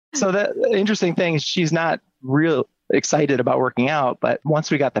So the interesting thing is she's not real excited about working out, but once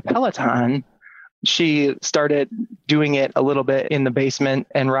we got the Peloton, she started doing it a little bit in the basement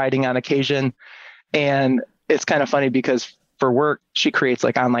and riding on occasion. And it's kind of funny because for work, she creates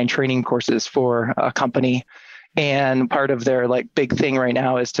like online training courses for a company. And part of their like big thing right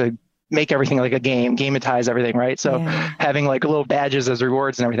now is to make everything like a game, gametize everything, right? So having like little badges as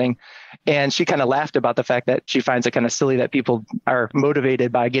rewards and everything. And she kind of laughed about the fact that she finds it kind of silly that people are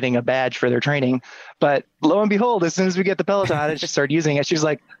motivated by getting a badge for their training. But lo and behold, as soon as we get the Peloton and she started using it, she's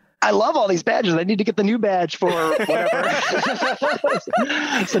like, I love all these badges. I need to get the new badge for whatever.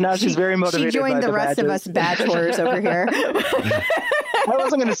 So now she's very motivated. She joined the rest of us badgers over here. I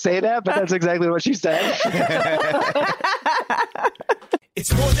wasn't going to say that, but that's exactly what she said.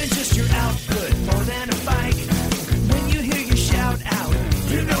 It's more than just your output, more than a bike. When you hear your shout out,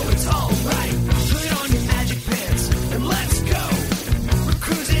 you know it's all right. Put on your magic pants and let's go. We're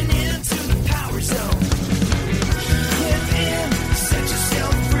cruising into the power zone. Clip in, set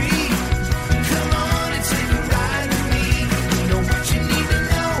yourself free. Come on and take a ride with me. You know what you need to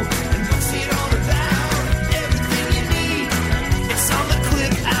know and what's it all about. Everything you need, it's on the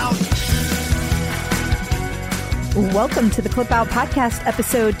Clip Out. Welcome to the Clip Out Podcast,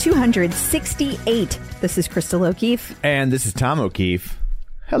 episode 268. This is Crystal O'Keefe. And this is Tom O'Keefe.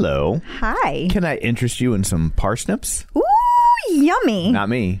 Hello. Hi. Can I interest you in some parsnips? Ooh, yummy. Not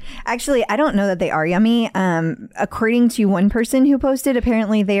me. Actually, I don't know that they are yummy. According to one person who posted,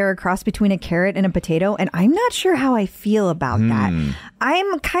 apparently they are a cross between a carrot and a potato. And I'm not sure how I feel about that.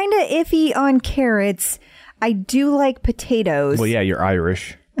 I'm kind of iffy on carrots. I do like potatoes. Well, yeah, you're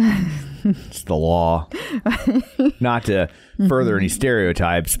Irish. It's the law. Not to further any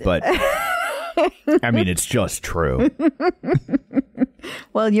stereotypes, but I mean, it's just true.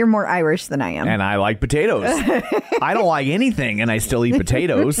 Well, you're more Irish than I am. And I like potatoes. I don't like anything, and I still eat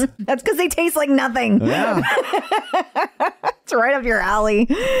potatoes. That's because they taste like nothing. Yeah. It's right up your alley.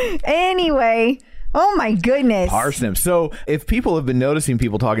 Anyway. Oh, my goodness. Parsnips. So if people have been noticing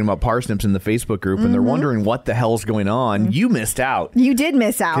people talking about parsnips in the Facebook group and they're wondering what the hell's going on, you missed out. You did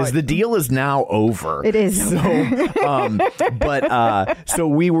miss out. Because the deal is now over. It is. So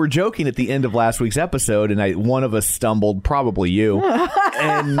we were joking at the end of last week's episode, and one of us stumbled, probably you.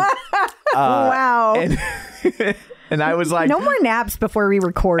 And wow. And I was like, no more naps before we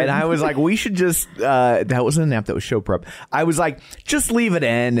record. And I was like, we should just, that wasn't a nap, that was show prep. I was like, just leave it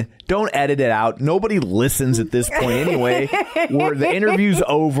in. Don't edit it out. Nobody listens at this point anyway. The interview's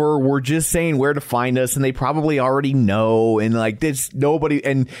over. We're just saying where to find us, and they probably already know. And like, this, nobody,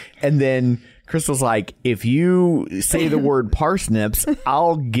 and then Crystal's like, if you say the word parsnips,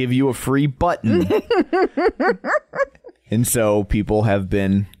 I'll give you a free button. And so people have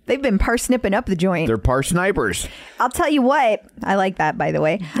been... They've been parsnipping up the joint. They're parsnipers. I'll tell you what. I like that, by the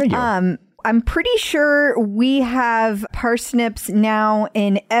way. I'm pretty sure we have parsnips now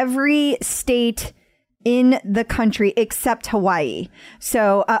in every state in the country except Hawaii.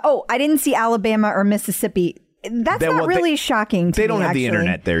 So, I didn't see Alabama or Mississippi. That's not really shocking to me. They don't have actually. the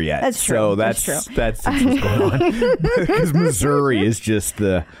internet there yet. That's true. So that's what's going on. Because Missouri is just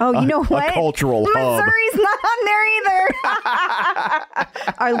the you know what? A cultural hub. Missouri's not on there either.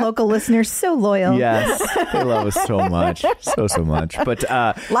 Our local listeners, so loyal. Yes. They love us so much. So much. But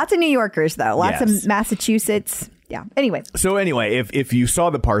lots of New Yorkers, though. Lots of Massachusetts. Yeah. Anyway. So anyway, if you saw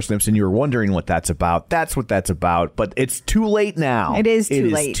the parsnips and you were wondering what that's about, that's what that's about. But it's too late now. It is too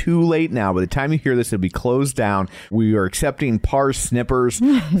late. It is too late now. By the time you hear this, it'll be closed down. We are accepting parsnippers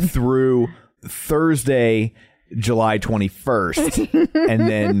through Thursday, July 21st. And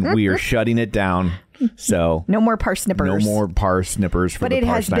then we are shutting it down. So no more parsnippers. No more parsnippers for but the it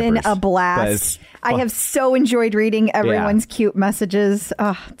has been a blast. I have so enjoyed reading everyone's cute messages.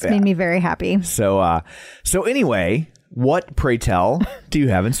 Oh, it's made me very happy. So anyway, what, pray tell, do you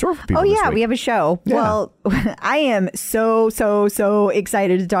have in store for people this week? We have a show. Yeah. Well, I am so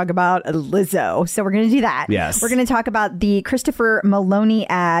excited to talk about Lizzo. So we're going to do that. Yes. We're going to talk about the Christopher Maloney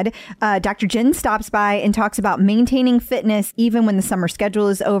ad. Dr. Jen stops by and talks about maintaining fitness even when the summer schedule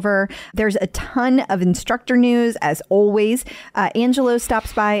is over. There's a ton of instructor news, as always. Angelo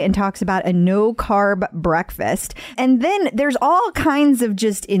stops by and talks about a no-carb breakfast. And then there's all kinds of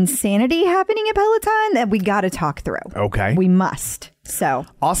just insanity happening at Peloton that we got to talk through. Okay. We must. So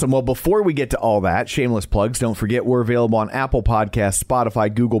awesome. Well, before we get to all that, shameless plugs, don't forget we're available on Apple Podcasts,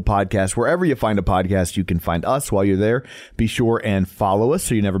 Spotify, Google Podcasts, wherever you find a podcast, you can find us while you're there. Be sure and follow us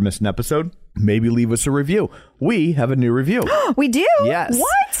so you never miss an episode. Maybe leave us a review. We have a new review. We do? Yes.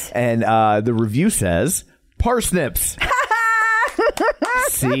 What? And the review says, parsnips.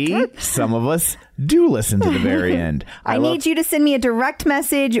 See, some of us do listen to the very end. I need you to send me a direct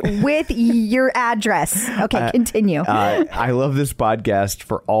message with your address. Okay, continue. I love this podcast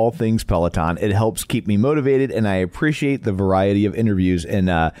for all things Peloton. It helps keep me motivated, and I appreciate the variety of interviews.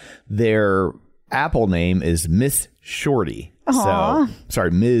 And their Apple name is Miss Shorty. Aww. So,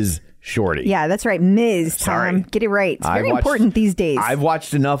 sorry, Ms. Shorty. Yeah, that's right. Ms. Tom. Sorry. Get it right. It's very important these days. I've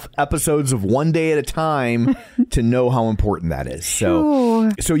watched enough episodes of One Day at a Time to know how important that is. So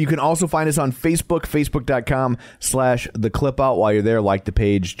you can also find us on Facebook, facebook.com/theclipout. While you're there, like the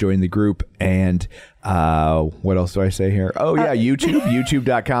page, join the group, and what else do I say here? Oh, yeah, YouTube,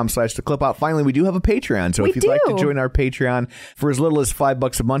 youtube.com/theclipout. Finally, we do have a Patreon. So if you'd like to join our Patreon for as little as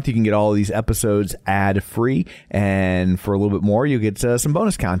 $5 a month, you can get all of these episodes ad-free. And for a little bit more, you get some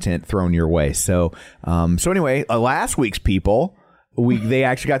bonus content thrown your way. So anyway, last week's people, they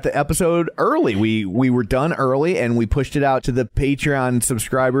actually got the episode early. We were done early, and we pushed it out to the Patreon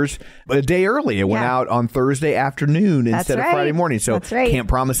subscribers a day early. It went out on Thursday afternoon instead of Friday morning. So can't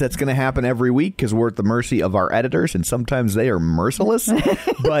promise that's going to happen every week because we're at the mercy of our editors, and sometimes they are merciless.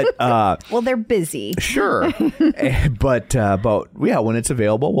 But well, they're busy. Sure, but yeah, when it's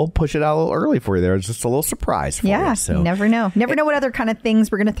available, we'll push it out a little early for you. There's just a little surprise for you. So you never know. Never know what other kind of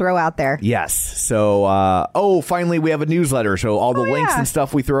things we're going to throw out there. Yes. So finally, we have a newsletter. So all the links and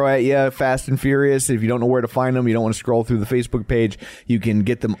stuff we throw at you, Fast and Furious. If you don't know where to find them, you don't want to scroll through the Facebook page, you can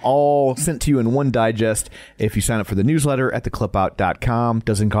get them all sent to you in one digest if you sign up for the newsletter at theclipout.com.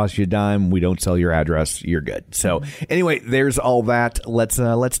 Doesn't cost you a dime. We don't sell your address. You're good. So anyway, there's all that.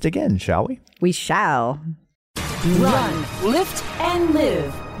 Let's dig in, shall we? We shall. Run, lift, and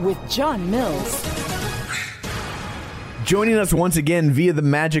live with John Mills. Joining us once again via the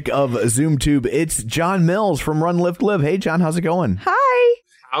magic of ZoomTube, it's John Mills from Run, Lift, Live. Hey, John, how's it going? Hi.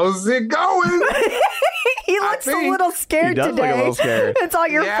 How's it going? He looks a little scared today. He does look a little scared. It's all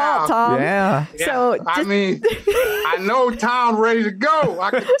your fault, Tom. Yeah. So I mean, I know Tom's ready to go. I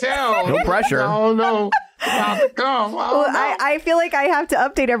can tell. No pressure. I don't know. Time to come. I feel like I have to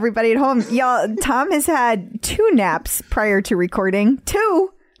update everybody at home. Y'all, Tom has had 2 naps prior to recording.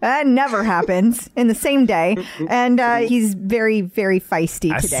 2. That never happens in the same day. And he's very, very feisty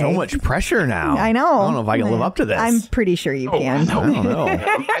That's today. so much pressure now. I know. I don't know if I can live up to this. I'm pretty sure you can. I don't know.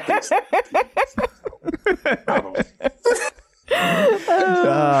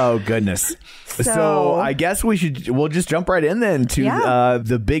 Oh, goodness. So I guess we'll just jump right in then to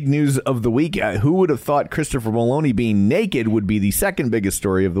the big news of the week. Who would have thought Christopher Maloney being naked would be the second biggest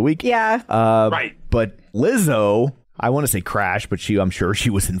story of the week? Yeah. Right. But Lizzo, I want to say crash, but I'm sure she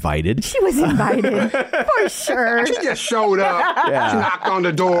was invited. She was invited for sure. She just showed up. She knocked on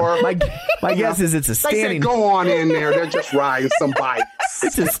the door. My guess is it's a They standing. said, go on in there. They're just riding some bikes.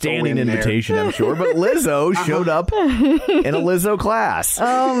 It's a standing invitation, I'm sure. But Lizzo showed up in a Lizzo class.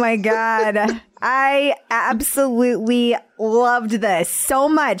 Oh, my God. I absolutely loved this so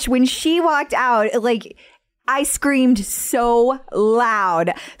much. When she walked out, I screamed so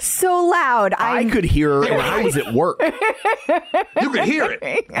loud. I could hear her when I was at work. You could hear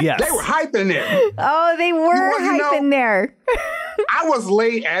it. Yes. They were hyping it. Oh, they were hyping there. I was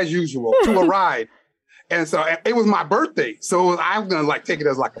late as usual to a ride. And so it was my birthday. So I'm going to take it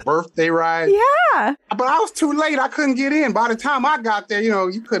as a birthday ride. Yeah. But I was too late. I couldn't get in. By the time I got there,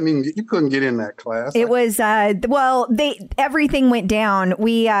 you couldn't get in that class. It was, everything went down.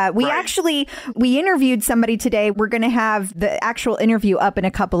 We interviewed somebody today. We're going to have the actual interview up in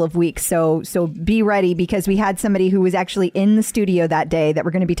a couple of weeks. So be ready, because we had somebody who was actually in the studio that day that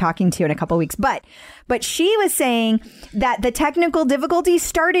we're going to be talking to in a couple of weeks. But she was saying that the technical difficulties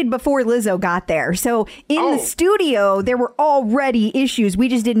started before Lizzo got there. So in the studio, there were already issues. We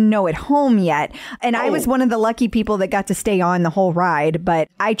just didn't know at home yet. And I was one of the lucky people that got to stay on the whole ride. But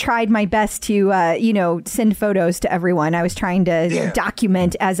I tried my best to, send photos to everyone. I was trying to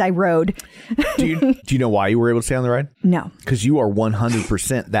document as I rode. Do you know why you were able to stay on the ride? No. Because you are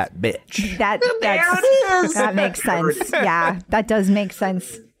 100% that bitch. That makes sense. Yeah, that does make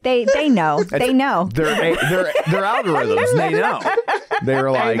sense. They know. They know. They're algorithms. They know. They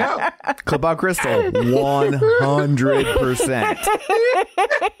were like, Clip Out Crystal, 100%.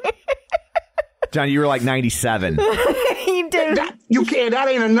 John, you were like 97. You did. You can't. That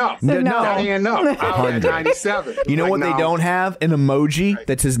ain't enough. No. That ain't enough. I was at 97. You know what they don't have? An emoji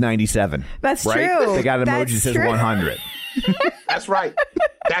that says 97. That's right? true. They got an emoji that says 100. That's right.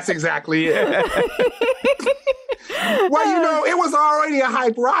 That's exactly it. Well, it was already a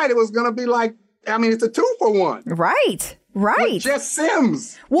hype ride. It was going to be it's a 2-for-1. Right. Right. With Jess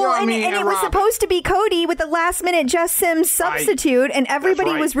Sims. Well, You know what I and mean? it was Robin. supposed to be Cody with the last minute Jess Sims substitute. And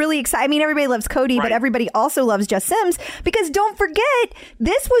everybody right. was really excited. I mean, everybody loves Cody, but Right. everybody also loves Jess Sims because don't forget,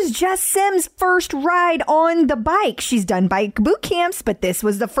 this was Jess Sims' first ride on the bike. She's done bike boot camps, but this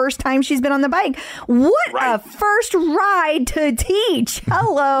was the first time she's been on the bike. What Right. a first ride to teach.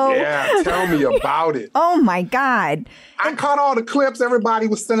 Hello. Yeah, tell me about it. Oh, my God. I caught all the clips. Everybody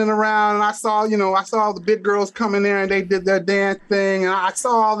was sitting around, and I saw all the big girls come in there, and they did their dance thing, and I saw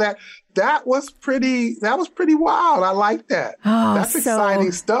all that. That was pretty wild. I like that. Oh, That's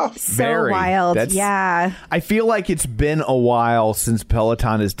exciting stuff. So Very. wild. That's- Yeah. I feel like it's been a while since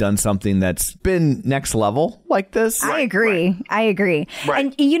Peloton has done something that's been next level like this. I agree. Right.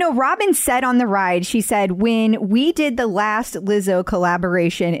 And, you know, Robin said on the ride, she said, when we did the last Lizzo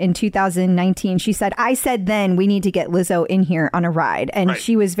collaboration in 2019, she said, I said then we need to get Lizzo in here on a ride. And Right.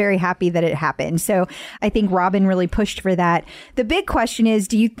 she was very happy that it happened. So I think Robin really pushed for that. The big question is,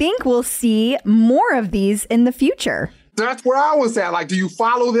 do you think we'll see more of these in the future? That's where I was at. Like, do you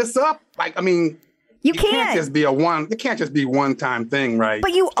follow this up? Like, I mean, You it can't can't. just be it can't just be one time thing, right?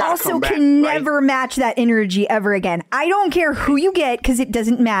 But you It's gotta also come back, can right? never match that energy ever again. I don't care who you get because it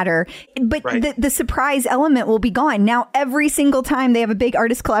doesn't matter. But Right. the surprise element will be gone. Now, every single time they have a big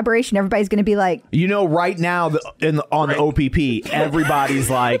artist collaboration, everybody's going to be like, You know, right now on the OPP, everybody's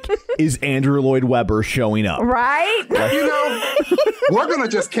like, is Andrew Lloyd Webber showing up? right? You know, we're gonna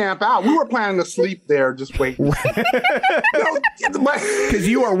just camp out. We were planning to sleep there, just waiting. Because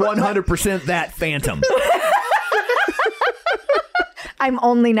you are 100% that phantom. I'm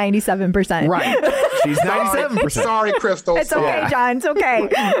only 97%. Right. She's 97%. Sorry, Crystal. It's okay, John. It's okay.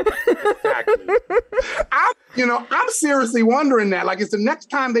 Exactly. I'm seriously wondering that. Like, is the next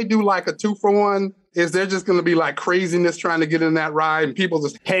time they do like a 2-for-1, is there just going to be like craziness trying to get in that ride and people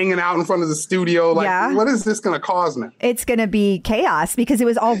just hanging out in front of the studio? Like, Yeah. what is this going to cause now? It's going to be chaos because it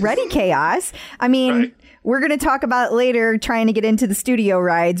was already chaos. I mean, Right. we're going to talk about it later trying to get into the studio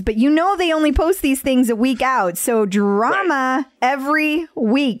rides, but you know they only post these things a week out. So drama every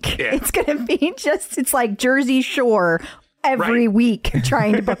week. Yeah. It's going to be it's like Jersey Shore every Right. week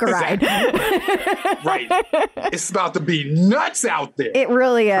trying to book a ride. Right. It's about to be nuts out there. It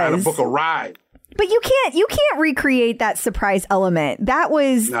really Trying to is. book a ride. But you can't recreate that surprise element. That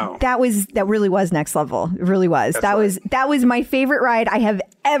really was next level. It really was. That was my favorite ride I have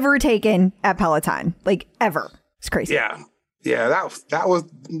ever taken at Peloton. Like ever. It's crazy. Yeah. Yeah, that was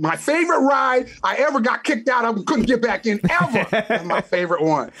my favorite ride I ever got kicked out of and couldn't get back in ever. That's my favorite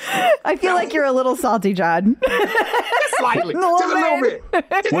one. I feel like you're a little salty, John. Slightly. A Just a little bit.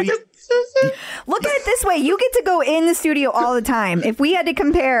 Look at it this way. You get to go in the studio all the time. If we had to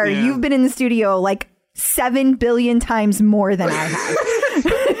compare, Yeah. you've been in the studio like 7 billion times more than I have.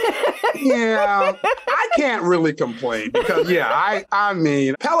 Yeah, I can't really complain because I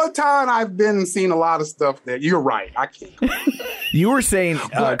mean Peloton. I've been seeing a lot of stuff that you're right. I can't complain. You were saying,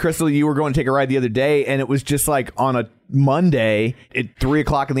 Crystal, you were going to take a ride the other day, and it was just like on a Monday at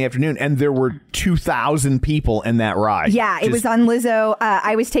 3:00 in the afternoon, and there were 2,000 people in that ride. Yeah, it was on Lizzo.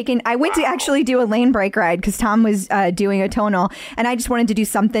 I went to actually do a lane break ride because Tom was doing a tonal, and I just wanted to do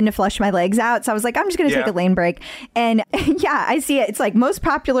something to flush my legs out. So I was like, I'm just going to take a lane break. And yeah, I see it. It's like most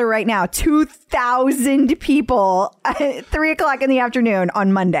popular right now, 2,000 people at 3:00 in the afternoon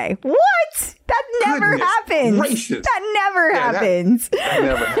on Monday. What? That never Goodness happens. gracious. That never happens. That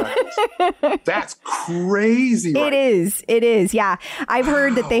never happens. That's crazy. Right? It is. Yeah. I've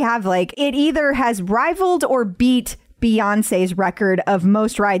heard that they have it either has rivaled or beat Beyonce's record of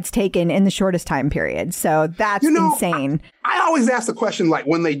most rides taken in the shortest time period. So that's insane. I always ask the question, like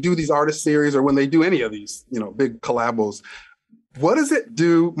when they do these artist series or when they do any of these, big collabos, what does it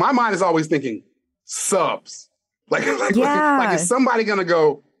do? My mind is always thinking subs. Like is somebody going to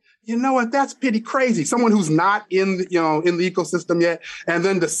go, you know what? That's pretty crazy. Someone who's not in the ecosystem yet, and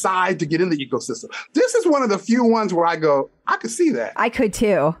then decide to get in the ecosystem. This is one of the few ones where I go, I could see that. I could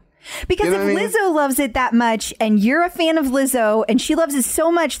too. Because You know if what I mean? Lizzo loves it that much and you're a fan of Lizzo and she loves it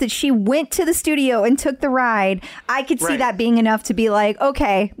so much that she went to the studio and took the ride, I could see Right. that being enough to be like,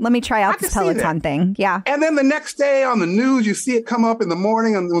 okay, let me try out I this can see Peloton that. thing. Yeah. And then the next day on the news, you see it come up in the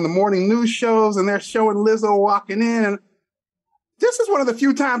morning on the morning news shows, and they're showing Lizzo walking in. And this is one of the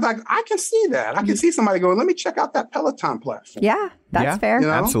few times I can see that. I can see somebody going, let me check out that Peloton platform. Yeah, that's fair.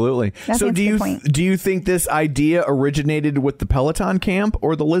 Absolutely. I So think do it's a you good point. do you think this idea originated with the Peloton camp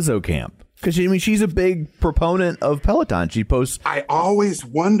or the Lizzo camp? Because she's a big proponent of Peloton. She posts. I always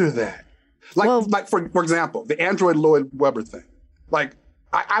wonder that. Like for example, the Android Lloyd Webber thing. Like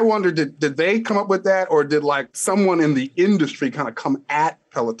I wonder, did they come up with that, or did like someone in the industry kind of come at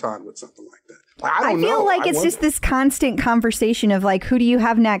Peloton with something like that? I don't know. I feel like it's just this constant conversation of like, who do you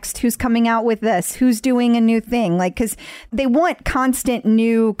have next? Who's coming out with this? Who's doing a new thing? Like, because they want constant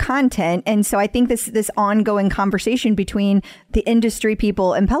new content. And so I think this ongoing conversation between the industry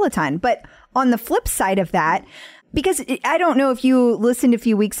people and Peloton. But on the flip side of that, because I don't know if you listened a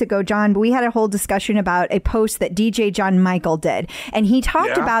few weeks ago, John, but we had a whole discussion about a post that DJ John Michael did. And he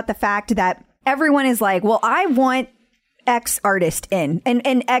talked about the fact that everyone is like, well, I want X artist in.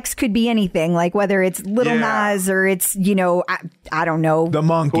 And X could be anything, like whether it's Little Nas or it's, you know, I don't know. The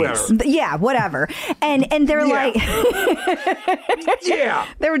Monkees. Yeah, whatever. And they're like,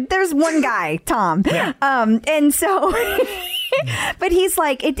 there's one guy, Tom. Yeah. And so, but he's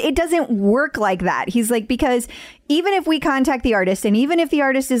like, it doesn't work like that. He's like, because even if we contact the artist and even if the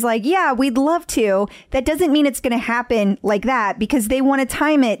artist is like, yeah, we'd love to, that doesn't mean it's going to happen like that, because they want to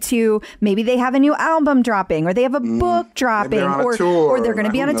time it to maybe they have a new album dropping or they have a book dropping or they're going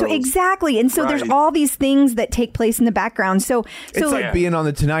to be on a tour. Exactly. And so there's all these things that take place in the background. So it's like being on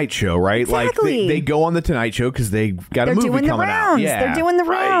the Tonight Show, right? Exactly. Like they go on the Tonight Show because they got a movie coming out. Yeah. They're doing the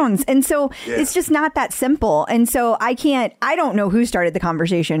rounds. And so it's just not that simple. And so I don't know who started the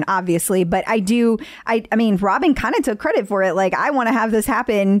conversation, obviously, but I mean, Robin kind of took credit for it. Like, I want to have this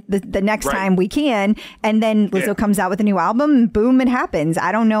happen the next time we can. And then Lizzo comes out with a new album and boom, it happens.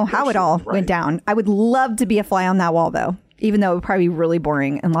 I don't know how it all went down. I would love to be a fly on that wall, though. Even though it would probably be really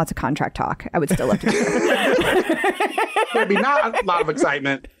boring and lots of contract talk. I would still love to be there. There'd be not a lot of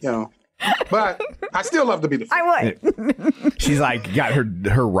excitement, you know. But I still love to be the fly. I would. She's like, got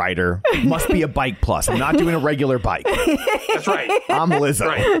her rider. Must be a bike plus. I'm not doing a regular bike. That's right. I'm Lizzo.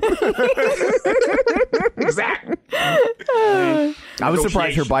 Right. Exactly. I was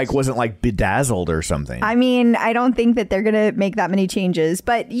surprised her bike wasn't like bedazzled or something. I mean, I don't think that they're gonna make that many changes,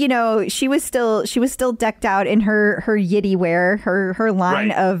 but you know, she was still decked out in her Yiddy wear, her line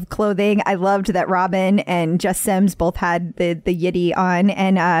of clothing. I loved that Robin and Jess Sims both had the Yiddy on,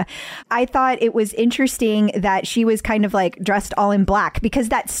 and I thought it was interesting that she was kind of like dressed all in black, because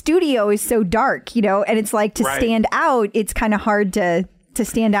that studio is so dark, you know, and it's like to stand out, it's kind of hard to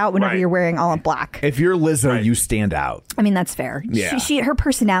stand out whenever you're wearing all in black. If you're Lizzo, you stand out. I mean, that's fair. Yeah. Her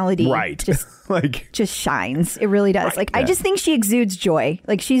personality just just shines. It really does. Like, I just think she exudes joy.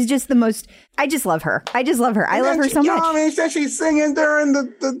 Like, she's just the most, I just love her. I love her so much. I mean, she's singing during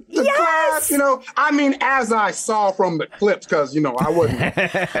the class, you know. I mean, as I saw from the clips, because, you know, I wasn't.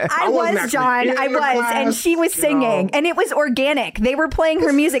 I was, and she was singing, and it was organic. They were playing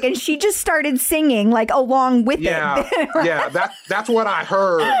her music, and she just started singing, like, along with it. Yeah, that's what I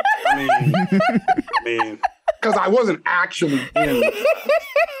heard. I mean, because I wasn't actually in.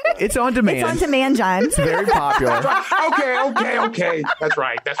 It's on demand. It's on demand, John. It's very popular. Okay. That's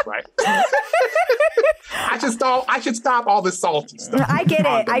right. I should stop all this salty stuff. I get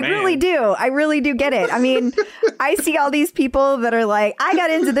it. I really do get it. I mean, I see all these people that are like, I got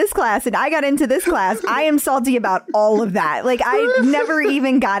into this class and I got into this class. I am salty about all of that. Like, I never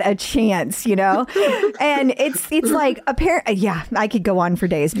even got a chance, you know? And it's like, I could go on for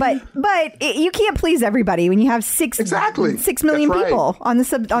days, but you can't please everybody when you have 6 million people on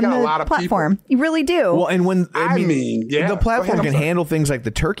the platform. You really do. Well, and when the platform can handle things like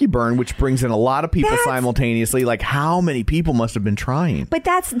the turkey burn, which brings in a lot of people simultaneously. Like, how many people must have been trying? But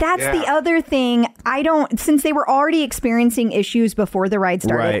that's the other thing. Since they were already experiencing issues before the ride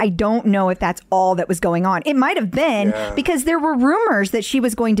started, I don't know if that's all that was going on. It might have been because there were rumors that she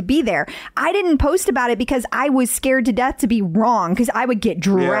was going to be there. I didn't post about it because I was scared to death to be wrong, because I would get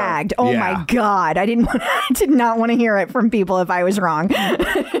dragged. Oh my God. I did not want to hear it from people if I was wrong.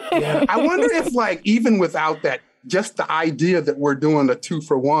 I wonder if, like, even without that, just the idea that we're doing a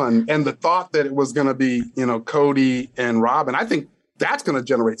 2-for-1 and the thought that it was going to be, you know, Cody and Robin, I think that's going to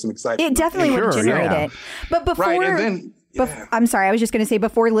generate some excitement. It definitely would generate it. But before... and then, I'm sorry, I was just going to say,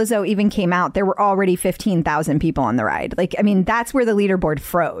 before Lizzo even came out, there were already 15,000 people on the ride. Like, I mean, that's where the leaderboard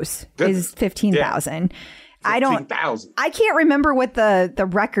froze, is 15,000. I can't remember what the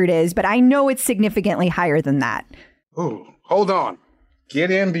record is, but I know it's significantly higher than that. Oh, hold on. Get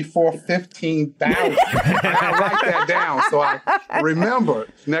in before 15,000. I write that down so I remember.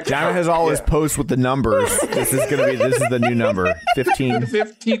 John has all his posts with the numbers. This is the new number.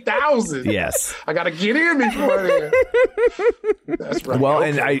 50,000. Yes. I got to get in before then. That's right. Well,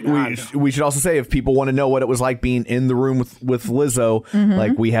 and we should also say, if people want to know what it was like being in the room with Lizzo,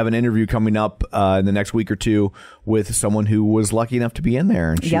 like, we have an interview coming up in the next week or two with someone who was lucky enough to be in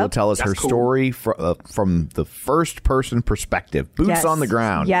there, and she will tell us her story from the first person perspective, boots on the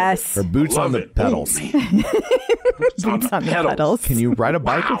ground. Yes. Or boots on the pedals. Boots on the pedals. Can you ride a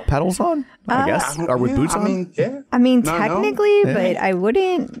bike with pedals on? I guess. Or with boots on? I mean, technically, but I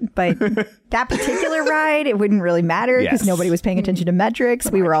wouldn't. But that particular ride, it wouldn't really matter because nobody was paying attention to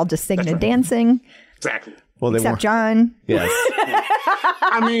metrics. We were all just singing and dancing. Exactly. Well, Except John. Yes.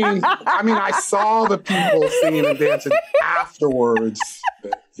 I mean, I saw the people singing and dancing afterwards.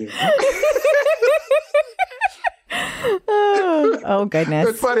 But, Oh, goodness.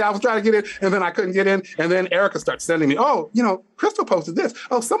 It's funny. I was trying to get in, and then I couldn't get in. And then Erica starts sending me, Crystal posted this.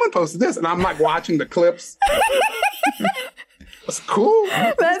 Oh, someone posted this. And I'm like watching the clips. That's cool.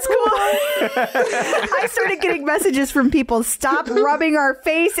 That's cool. I started getting messages from people, stop rubbing our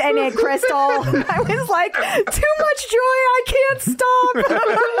face in it, Crystal. I was like, too much joy. I can't stop.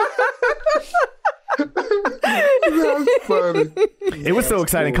 That's funny. It was so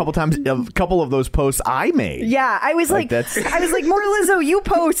exciting. A couple of those posts I made. Yeah, I was like more Lizzo, you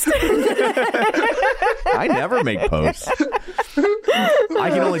post. I never make posts. I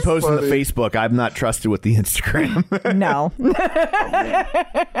can only post on the Facebook. I'm not trusted with the Instagram. No.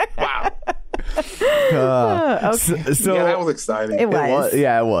 Wow. Okay. So that was exciting. It was.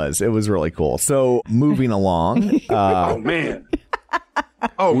 It was. It was really cool. So moving along. Oh, man.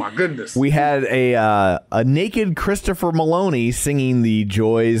 Oh, my goodness. We had a naked Christopher Maloney singing the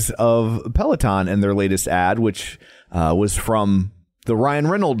joys of Peloton in their latest ad, which was from the Ryan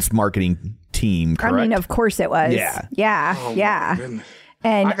Reynolds marketing team, correct? I mean, of course it was. Yeah. Oh, yeah. my goodness.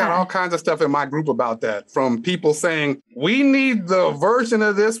 And I got all kinds of stuff in my group about that, from people saying, we need the version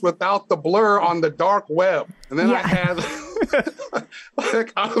of this without the blur on the dark web. And then I had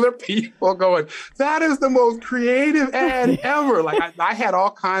like other people going, that is the most creative ad ever. Like I had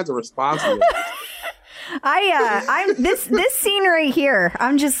all kinds of responses. I'm this scene right here.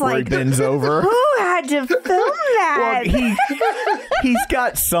 I'm just like, where he bends over. Who had to film that? Well, he's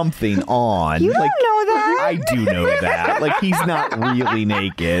got something on. You don't know that. I do know that. Like, he's not really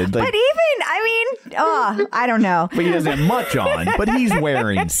naked. Like, but even, I don't know. But he doesn't have much on. But he's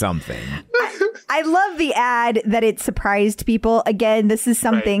wearing something. I love the ad that it surprised people. Again, this is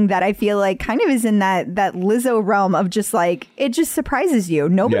something that I feel like kind of is in that Lizzo realm of just like, it just surprises you.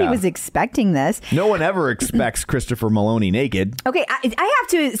 Nobody was expecting this. No one ever expects Christopher Maloney naked. Okay, I have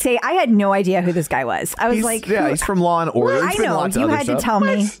to say, I had no idea who this guy was. I was he's from Law and Order. I know, you had to tell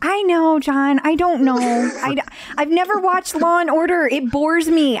me. I know, John. I don't know. I've never watched Law and Order. It bores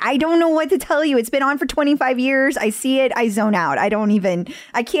me. I don't know what to tell you. It's been on for 25 years. I see it. I zone out. I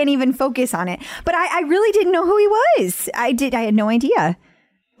can't even focus on it. But I really didn't know who he was. I had no idea.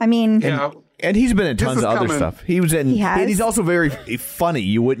 I mean... And he's been in tons of other stuff. He was in. And he's also very funny.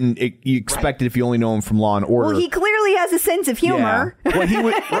 You wouldn't expect it if you only know him from Law and Order. Well, he clearly has a sense of humor. Yeah.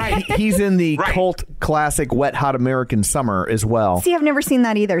 Well, he's in the cult classic Wet Hot American Summer as well. See, I've never seen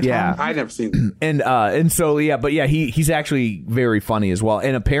that either. Tom. Yeah, I've never seen it. And so he's actually very funny as well.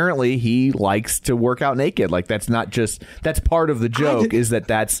 And apparently he likes to work out naked. Like that's part of the joke is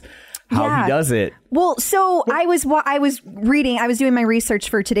that's how he does it. Well, so I was doing my research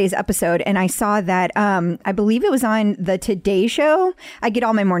for today's episode, and I saw that I believe it was on the Today Show. I get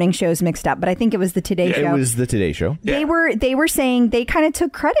all my morning shows mixed up, but I think it was the Today Show. It was the Today Show. They were saying they kind of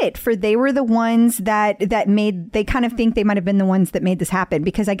took credit for they were the ones that made. They kind of think they might have been the ones that made this happen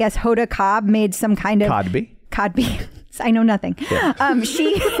because I guess Hoda Cobb made some kind of Codby. I know nothing. Yeah.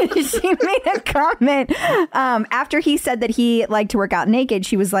 She made a comment after he said that he liked to work out naked.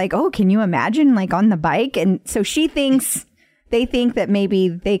 She was like, "Oh, can you imagine like on the bike?" And so they think that maybe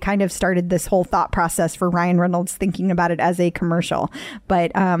they kind of started this whole thought process for Ryan Reynolds thinking about it as a commercial.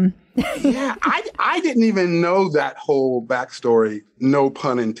 But yeah, I didn't even know that whole backstory. No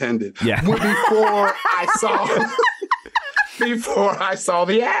pun intended. Yeah. Before I saw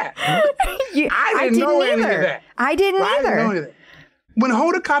the ad. I didn't know any of that. I didn't either. When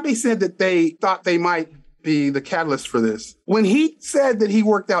Hoda Kotb said that they thought they might be the catalyst for this, when he said that he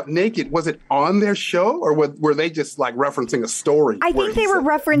worked out naked, was it on their show or were they just like referencing a story? I think they were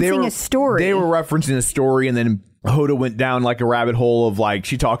referencing a story. They were referencing a story, and then Hoda went down like a rabbit hole of like,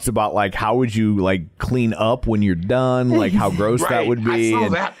 she talks about like, how would you like clean up when you're done? Like how gross that would be. I saw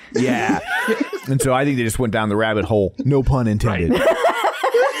that. Yeah. And so I think they just went down the rabbit hole. No pun intended. Right.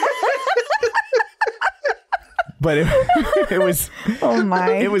 But it was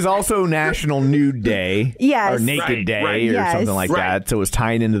it was also National Nude Day. Yes. Or Naked Day or something like that. So it was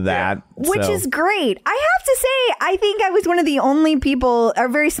tying into that. Which is great. I have to say, I think I was one of the only people, a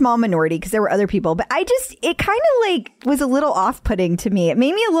very small minority, because there were other people, but it kind of like was a little off-putting to me. It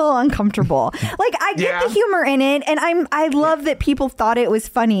made me a little uncomfortable. Like, I get the humor in it, and I love that people thought it was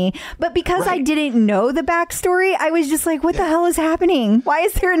funny, but because I didn't know the backstory, I was just like, what the hell is happening? Why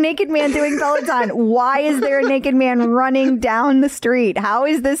is there a naked man doing Peloton? Why is there a naked man running down the street? How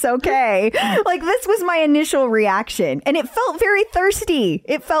is this okay? Like, this was my initial reaction, and it felt very thirsty.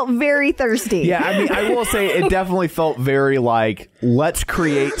 It felt very thirsty. Yeah, I mean, I will say it definitely felt very like, let's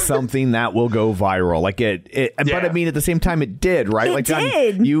create something that will go viral. Like but I mean, at the same time, it did, right? It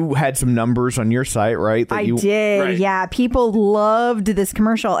did. You had some numbers on your site, right? I did. Right. Yeah. People loved this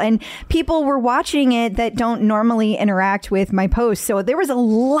commercial, and people were watching it that don't normally interact with my posts. So there was a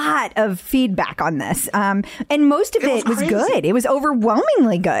lot of feedback on this. And most of it was good. It was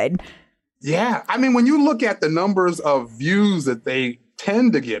overwhelmingly good. Yeah. I mean, when you look at the numbers of views that they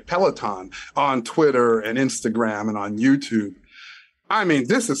tend to get, Peloton, on Twitter and Instagram and on YouTube, I mean,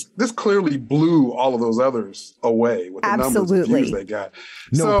 this clearly blew all of those others away with the numbers of views they got.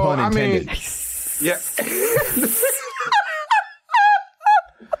 No pun intended. I mean, yeah.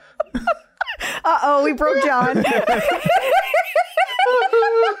 Uh-oh, we broke John.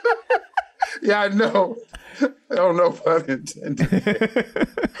 Yeah, I know. Oh, no pun intended.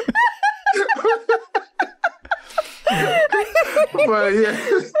 But yeah,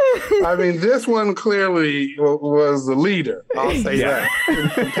 I mean, this one clearly was the leader. I'll say that in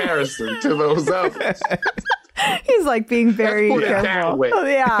comparison to those others. He's like being very careful.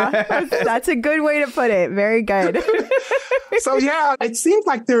 Yeah, that's a good way to put it. Very good. So yeah, it seems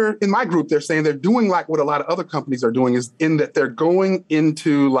like in my group, they're saying they're doing like what a lot of other companies are doing, is in that they're going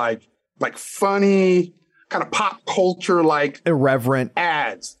into like funny kind of pop culture, like irreverent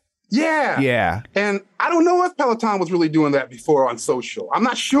ads. Yeah. Yeah. And I don't know if Peloton was really doing that before on social. I'm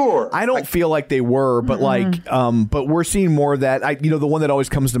not sure. I don't feel like they were, but but we're seeing more of that. The one that always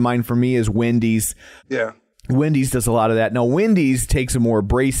comes to mind for me is Wendy's. Yeah. Wendy's does a lot of that. Now, Wendy's takes a more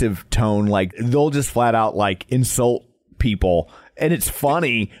abrasive tone. Like, they'll just flat out like insult people. And it's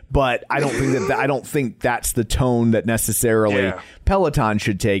funny, but I don't think that's the tone that necessarily Peloton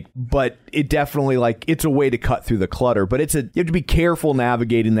should take. But it definitely, like, it's a way to cut through the clutter. But you have to be careful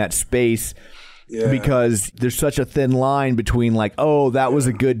navigating that space. Yeah. Because there's such a thin line between like, oh, that was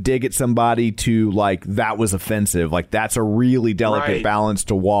a good dig at somebody to like, that was offensive. Like, that's a really delicate balance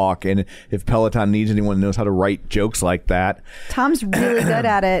to walk. And if Peloton needs anyone who knows how to write jokes like that. Tom's really good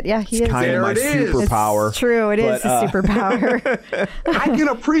at it. Yeah, he is. It's kind of my superpower. It's true. It is a superpower. I can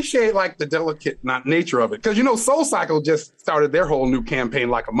appreciate like the delicate nature of it. Because, Soul Cycle just started their whole new campaign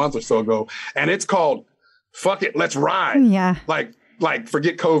like a month or so ago. And it's called Fuck It, Let's Ride. Yeah. Like,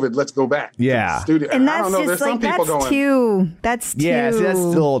 forget COVID, let's go back. Yeah. To the studio. And that's just like, that's too. Yeah, see, that's a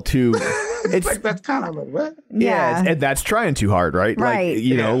little too. It's like, that's kind of like, what? Yeah. And that's trying too hard, right? Right.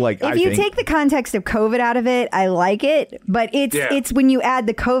 Like, if you take the context of COVID out of it, I like it. But it's when you add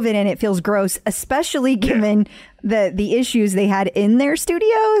the COVID in, it feels gross, especially given the issues they had in their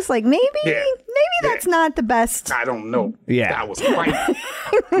studios. Like, maybe that's not the best. I don't know. Yeah. That was quite.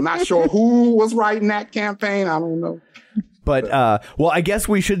 I'm not sure who was writing that campaign. I don't know. But well, I guess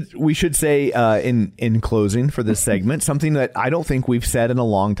we should say in closing for this segment something that I don't think we've said in a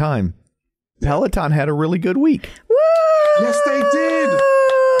long time. Peloton had a really good week. Woo! Yes, they did.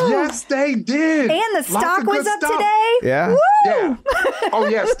 Yes, they did. And the stock was up today. Yeah. Woo! Yeah. Oh,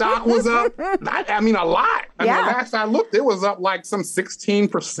 yeah. Stock was up. I mean, a lot. I mean, last I looked, it was up like some 16%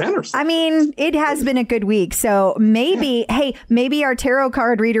 or something. I mean, it has been a good week. So maybe, maybe our tarot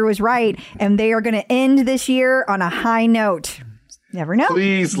card reader was right, and they are going to end this year on a high note. Never know.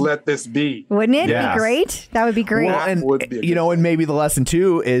 Please let this be. Wouldn't it be great? That would be great. Well, and and maybe the lesson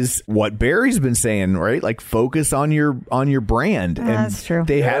too is what Barry's been saying, right? Like, focus on your brand. And that's true.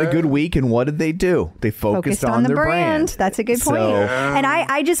 They had a good week, and what did they do? They focused on their brand. That's a good point. And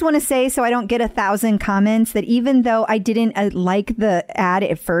I just want to say, so I don't get 1,000 comments, that even though I didn't like the ad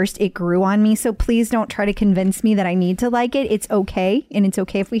at first, it grew on me. So please don't try to convince me that I need to like it. It's okay, and it's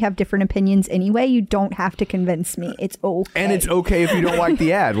okay if we have different opinions anyway. You don't have to convince me. It's okay. And it's okay if you don't like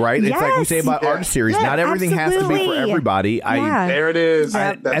the ad, right? Yes. It's like we say about artist series. Not everything has to be for everybody. There it is.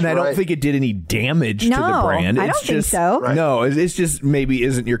 I don't think it did any damage to the brand. I don't think so. Right. No, it's just maybe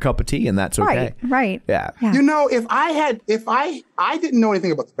isn't your cup of tea, and that's okay. Right. Yeah. If I didn't know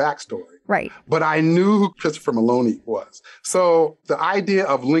anything about the backstory. Right. But I knew who Christopher Maloney was. So the idea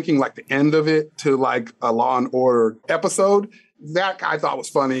of linking like the end of it to like a Law and Order episode, that I thought was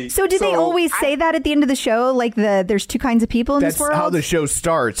funny. So did they always say that at the end of the show? Like there's two kinds of people in this world? That's how the show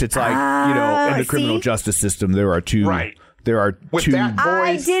starts. It's like, in the criminal justice system, there are two there are with two. that voice.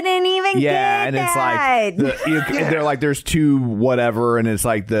 I didn't even get And it's that. like they're like there's two whatever, and it's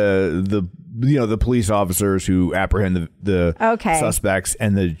like the the police officers who apprehend the suspects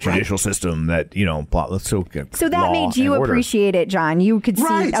and the judicial system that so that made you appreciate it, John. You could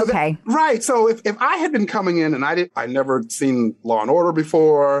see So if I had been coming in and I never seen Law and Order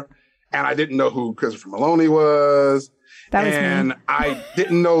before, and I didn't know who Christopher Maloney was. And I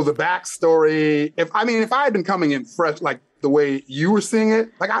didn't know the backstory. If I had been coming in fresh, like the way you were seeing it,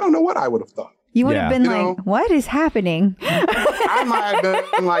 like I don't know what I would have thought. You would have been like, "What is happening?" I might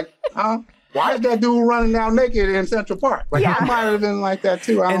have been like, "Huh? Why is that dude running down naked in Central Park?" Like I might have been like that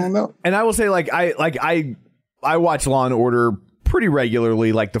too. I don't know. And I will say, I watch Law and Order pretty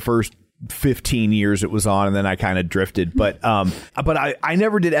regularly. Like the first 15 years it was on, and then I kind of drifted. But I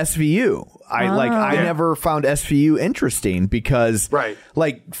never did SVU. I never found SVU interesting because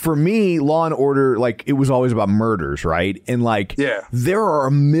like for me, Law and Order, like it was always about murders, right? And like there are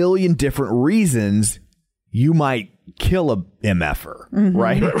a million different reasons you might kill a MFer,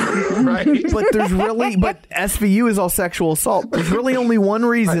 right? Right. But SVU is all sexual assault. There's really only one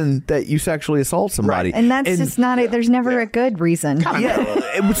reason that you sexually assault somebody. And that's just not there's never a good reason.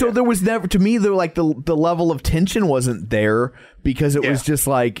 So there was never, to me, the level of tension wasn't there because it was just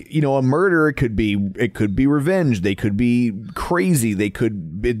like, a murder, it could be revenge. They could be crazy.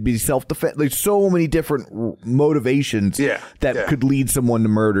 It'd be self-defense. There's so many different motivations that could lead someone to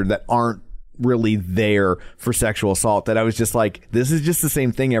murder that aren't really there for sexual assault, that I was just like, this is just the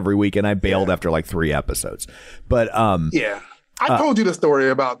same thing every week, and I bailed after like 3 episodes. But I told you the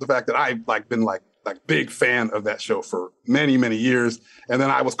story about the fact that I've been big fan of that show for many, many years, and then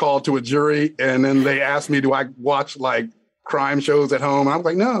I was called to a jury, and then they asked me, do I watch like crime shows at home? And I was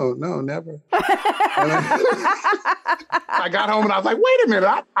like, no, never. And then I got home and I was like, wait a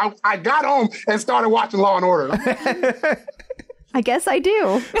minute, I got home and started watching Law and Order. I guess I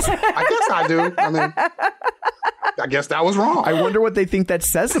do. I do. I mean, I guess that was wrong. I wonder what they think that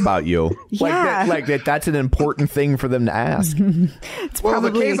says about you. That's an important thing for them to ask.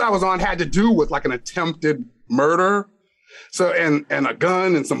 The case I was on had to do with like an attempted murder. So, and a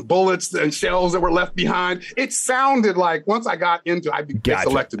gun and some bullets and shells that were left behind. It sounded like, once I got into it, they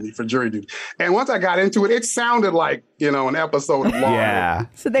selected me for jury duty. And once I got into it, it sounded like, an episode of Law. Yeah.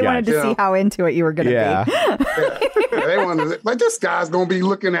 So they wanted to see how into it you were going to be. They wanted to, like, this guy's going to be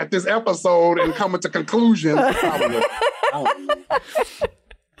looking at this episode and coming to conclusions.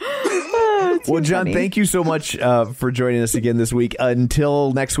 Well, John, thank you so much for joining us again this week.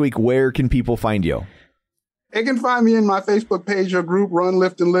 Until next week, where can people find you? They can find me in my Facebook page or group, Run,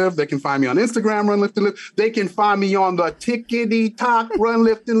 Lift, and Live. They can find me on Instagram, Run, Lift, and Live. They can find me on the Tickety Talk, Run,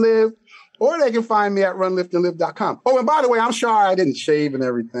 Lift, and Live. Or they can find me at runliftandlive.com. Oh, and by the way, I'm sorry I didn't shave and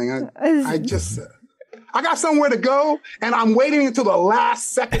everything. I got somewhere to go, and I'm waiting until the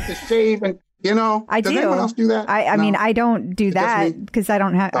last second to shave. And does anyone else do that? I mean, I don't do that because I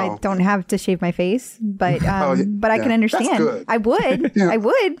don't have to shave my face. But I can understand. I would. I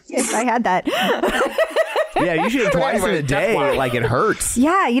would if I had that. Yeah, you shave twice in a day. Like it hurts.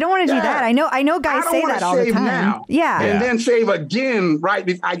 Yeah, you don't want to do that. I know guys say that all the time. Now. Yeah. And then shave again, right?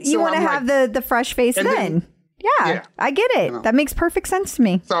 You want to have the fresh face then. Yeah, I get it. That makes perfect sense to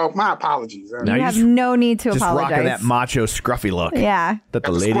me. So my apologies. You have no need to apologize. Just rocking that macho scruffy look. Yeah. That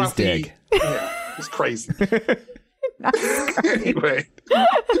the ladies scruffy. dig. Yeah, it's crazy. Anyway.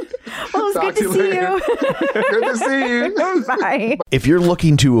 Well, it's good to see you. Good to see you. Bye. If you're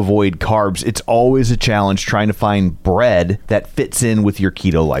looking to avoid carbs, it's always a challenge trying to find bread that fits in with your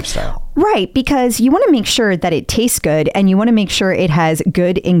keto lifestyle. Right, because you want to make sure that it tastes good and you want to make sure it has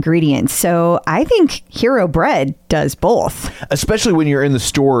good ingredients. So I think Hero Bread does both. Especially when you're in the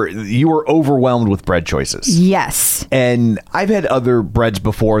store, you are overwhelmed with bread choices. Yes. And I've had other breads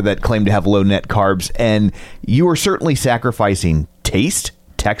before that claim to have low net carbs, and you are certainly sacrificing taste,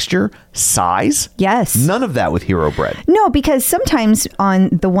 texture, size. Yes. None of that with Hero Bread. No, because sometimes on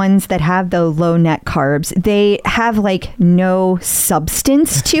the ones that have the low net carbs, they have like no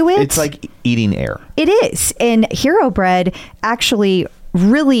substance to it. It's like eating air. It is. And Hero Bread actually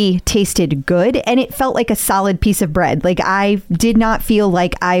really tasted good, and it felt like a solid piece of bread. Like I did not feel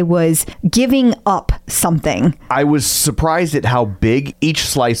like I was giving up something. I was surprised at how big each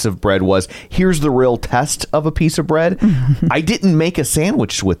slice of bread was. Here's the real test of a piece of bread. I didn't make a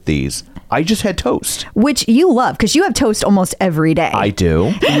sandwich with these. I just had toast. Which you love because you have toast almost every day. I do.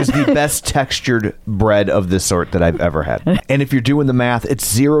 It was the best textured bread of this sort that I've ever had. And if you're doing the math, it's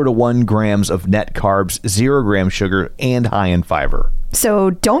 0 to 1 grams of net carbs, 0 grams sugar, and high in fiber. So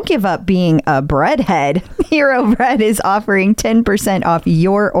don't give up being a breadhead. Hero Bread is offering 10% off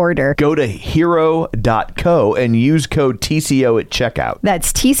your order. Go to hero.co and use code TCO at checkout.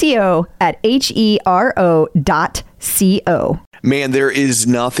 That's TCO at HERO.co. Man, there is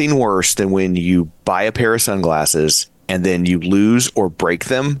nothing worse than when you buy a pair of sunglasses and then you lose or break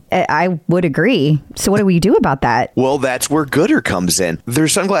them. I would agree. So what do we do about that? Well, that's where Gooder comes in. Their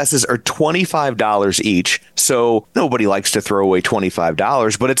sunglasses are $25 each, so nobody likes to throw away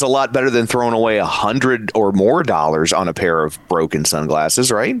 $25, but it's a lot better than throwing away $100 or more on a pair of broken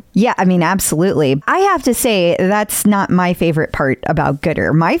sunglasses, right? Yeah, I mean, absolutely. I have to say that's not my favorite part about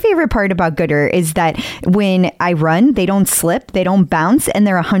Gooder. My favorite part about Gooder is that when I run, they don't slip, they don't bounce, and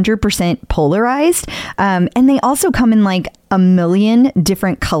they're 100% polarized. And they also come in like a million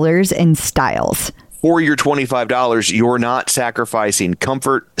different colors and styles. For your $25, you're not sacrificing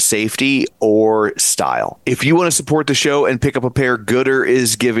comfort, safety, or style. If you want to support the show and pick up a pair, Gooder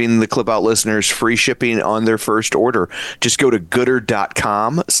is giving the Clip Out listeners free shipping on their first order. Just go to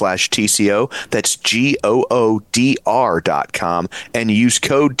gooder.com/TCO. That's GOODR.com and use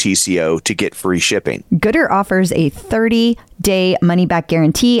code TCO to get free shipping. Gooder offers a 30-day money-back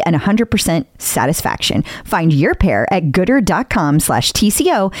guarantee and 100% satisfaction. Find your pair at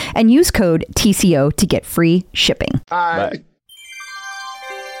gooder.com/TCO and use code TCO to get free shipping. Bye.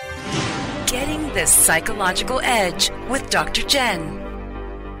 Getting the psychological edge with Dr. Jen.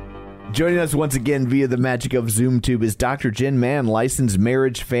 Joining us once again via the magic of ZoomTube is Dr. Jen Mann, licensed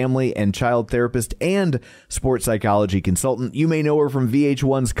marriage, family, and child therapist and sports psychology consultant. You may know her from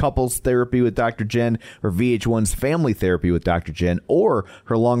VH1's Couples Therapy with Dr. Jen or VH1's Family Therapy with Dr. Jen or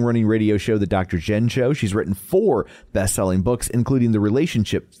her long-running radio show, The Dr. Jen Show. She's written 4 best-selling books, including The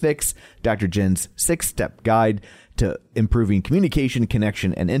Relationship Fix, Dr. Jen's 6-Step Guide to Improving Communication,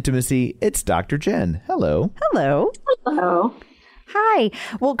 Connection, and Intimacy. It's Dr. Jen. Hello. Hello. Hello. Hi.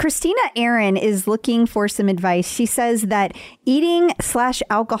 Well, Christina Aaron is looking for some advice. She says that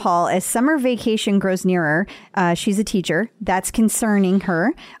eating/alcohol as summer vacation grows nearer, she's a teacher, that's concerning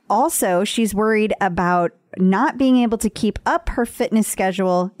her. Also, she's worried about not being able to keep up her fitness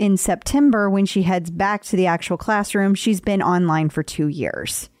schedule in September when she heads back to the actual classroom. She's been online for 2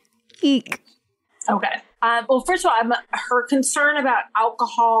 years. Eek. Okay. Well, first of all, her concern about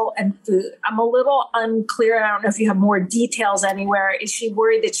alcohol and food. I'm a little unclear. I don't know if you have more details anywhere. Is she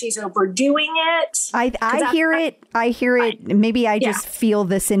worried that she's overdoing it? I hear it. Maybe I just feel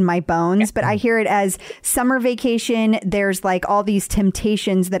this in my bones, but I hear it as summer vacation. There's like all these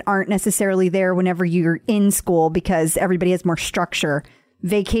temptations that aren't necessarily there whenever you're in school because everybody has more structure.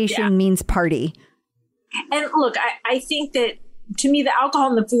 Vacation means party. And look, I think that to me, the alcohol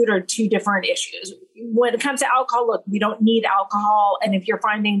and the food are 2 different issues. When it comes to alcohol, look, we don't need alcohol. And if you're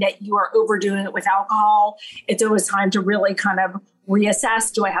finding that you are overdoing it with alcohol, it's always time to really kind of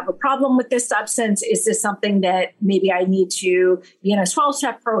reassess. Do I have a problem with this substance? Is this something that maybe I need to be in a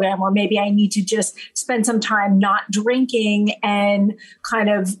 12-step program, or maybe I need to just spend some time not drinking and kind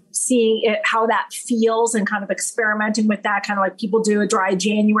of seeing how that feels and kind of experimenting with that, kind of like people do a dry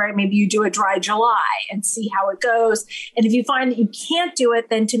January, maybe you do a dry July and see how it goes. And if you find that you can't do it,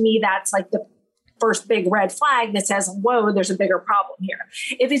 then to me, that's like the first big red flag that says, whoa, there's a bigger problem here.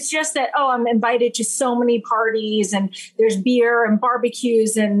 If it's just that, oh, I'm invited to so many parties and there's beer and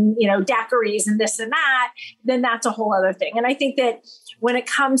barbecues and, daiquiris and this and that, then that's a whole other thing. And I think that when it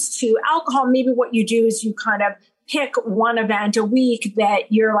comes to alcohol, maybe what you do is you kind of pick one event a week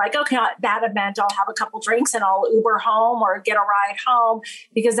that you're like, okay, that event, I'll have a couple drinks and I'll Uber home or get a ride home,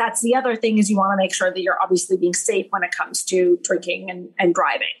 because that's the other thing is you want to make sure that you're obviously being safe when it comes to drinking and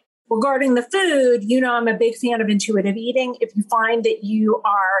driving. Regarding the food, I'm a big fan of intuitive eating. If you find that you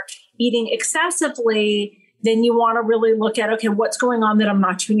are eating excessively, then you want to really look at, okay, what's going on that I'm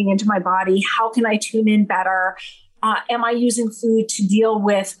not tuning into my body? How can I tune in better? Am I using food to deal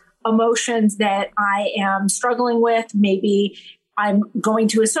with emotions that I am struggling with? Maybe I'm going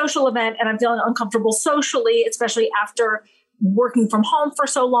to a social event and I'm feeling uncomfortable socially, especially after working from home for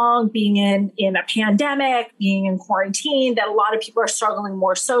so long, being in a pandemic, being in quarantine, that a lot of people are struggling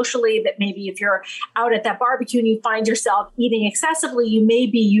more socially, that maybe if you're out at that barbecue and you find yourself eating excessively, you may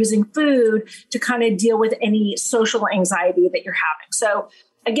be using food to kind of deal with any social anxiety that you're having. So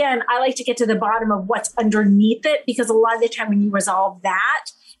again, I like to get to the bottom of what's underneath it, because a lot of the time when you resolve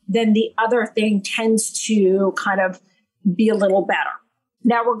that, then the other thing tends to kind of be a little better.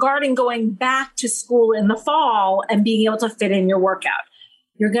 Now, regarding going back to school in the fall and being able to fit in your workout,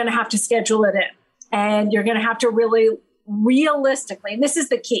 you're going to have to schedule it in. And you're going to have to really realistically, and this is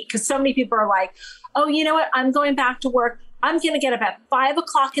the key, because so many people are like, oh, you know what? I'm going back to work. I'm going to get up at 5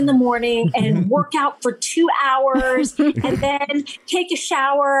 o'clock in the morning and work out for 2 hours and then take a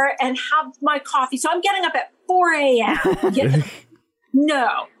shower and have my coffee. So I'm getting up at 4 a.m.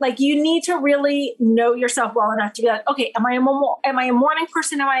 No, like you need to really know yourself well enough to be like, okay, am I a morning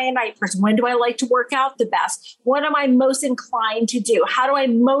person? Am I a night person? When do I like to work out the best? What am I most inclined to do? How do I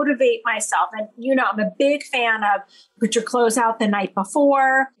motivate myself? And, I'm a big fan of put your clothes out the night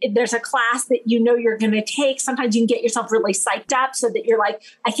before. If there's a class that you're going to take, sometimes you can get yourself really psyched up so that you're like,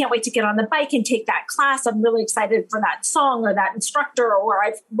 I can't wait to get on the bike and take that class. I'm really excited for that song or that instructor, or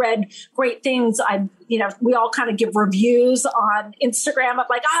I've read great things. We all kind of give reviews on Instagram of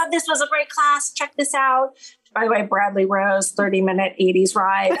like, this was a great class. Check this out. By the way, Bradley Rose, 30-minute 80s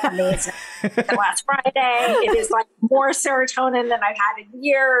ride. Amazing. Last Friday. It is like more serotonin than I've had in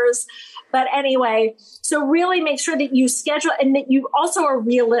years. But anyway, so really make sure that you schedule and that you also are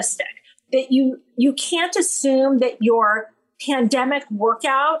realistic, that you can't assume that your pandemic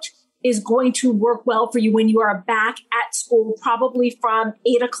workout is going to work well for you when you are back at school, probably from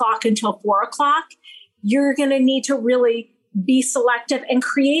 8 o'clock until 4 o'clock. You're going to need to really be selective and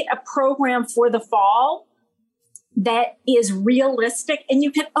create a program for the fall that is realistic, and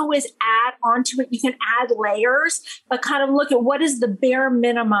you can always add onto it. You can add layers, but kind of look at what is the bare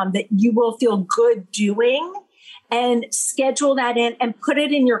minimum that you will feel good doing and schedule that in and put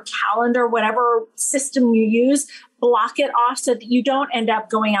it in your calendar, whatever system you use, block it off so that you don't end up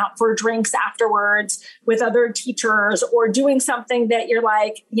going out for drinks afterwards with other teachers or doing something that you're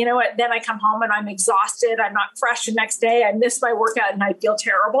like, you know what, then I come home and I'm exhausted. I'm not fresh the next day. I miss my workout and I feel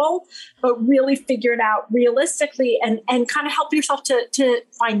terrible. But really figure it out realistically and kind of help yourself to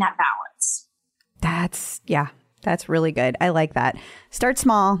find that balance. That's really good. I like that. Start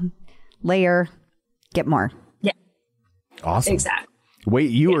small, layer, get more. Yeah. Awesome. Exactly.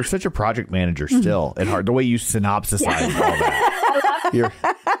 Wait, you are such a project manager still at heart. The way you synopsisize all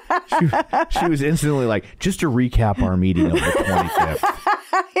that. She was instantly like, just to recap our meeting of the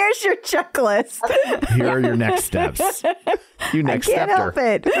 25th. Here's your checklist. Here are your next steps. You next I can't help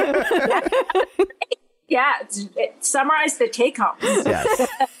stepper. it. Yeah, summarize the take home. Yes.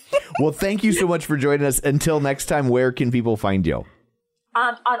 Well, thank you so much for joining us. Until next time, where can people find you?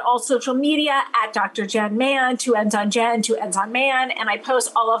 On all social media at Dr. Jen Man, 2 N's on Jen, 2 N's on Man. And I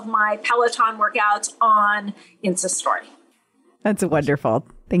post all of my Peloton workouts on Insta Story. That's wonderful.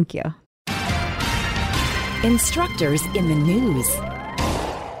 Thank you. Instructors in the news.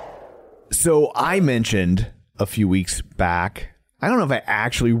 So I mentioned a few weeks back, I don't know if I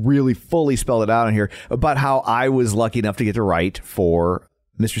actually really fully spelled it out on here, about how I was lucky enough to get to write for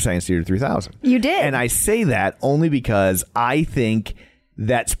Mystery Science Theater 3000. You did. And I say that only because I think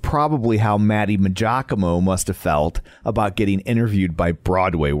that's probably how Matty Maggiacomo must have felt about getting interviewed by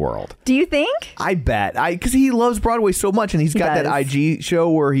Broadway World. Do you think? I bet. Because he loves Broadway so much, and he's got that IG show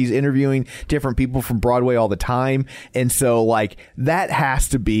where he's interviewing different people from Broadway all the time. And so, that has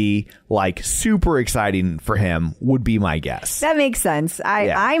to be, super exciting for him, would be my guess. That makes sense.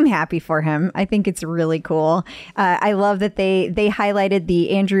 I'm happy for him. I think it's really cool. I love that they highlighted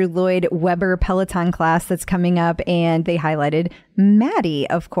the Andrew Lloyd Webber Peloton class that's coming up, and they highlighted Maddie,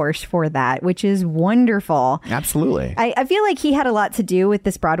 of course, for that, which is wonderful. Absolutely. I feel like he had a lot to do with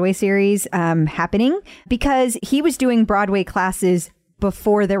this Broadway series happening because he was doing Broadway classes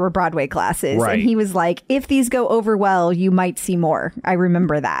before there were Broadway classes. Right. And he was like, if these go over well, you might see more. I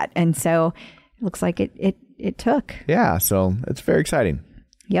remember that. And so it looks like it took. Yeah. So it's very exciting.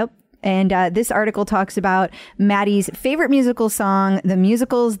 Yep. And this article talks about Maddie's favorite musical song, the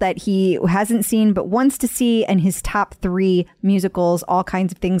musicals that he hasn't seen but wants to see, and his top 3 musicals, all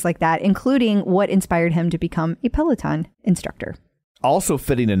kinds of things like that, including what inspired him to become a Peloton instructor. Also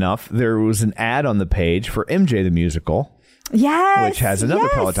fitting enough, there was an ad on the page for MJ the Musical. Yes. Which has another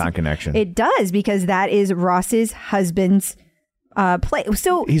Peloton connection. It does, because that is Ross's husband's play.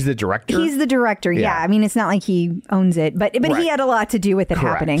 So he's the director? He's the director. Yeah. I mean, it's not like he owns it, but right. He had a lot to do with it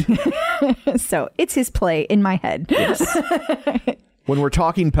happening. So it's his play in my head. Yes. When we're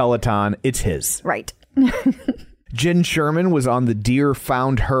talking Peloton, it's his. Right. Jen Sherman was on the Dear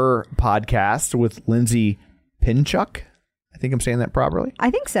Found Her podcast with Lindsay Pinchuk. I think I'm saying that properly. I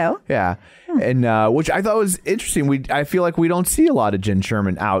think so. Yeah. And which I thought was interesting. I feel like we don't see a lot of Jen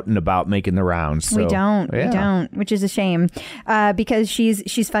Sherman out and about making the rounds. So, we don't, which is a shame because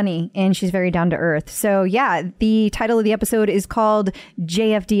she's funny and she's very down to earth. So yeah, the title of the episode is called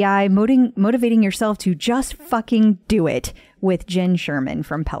JFDI, Motivating Yourself to Just Fucking Do It, with Jen Sherman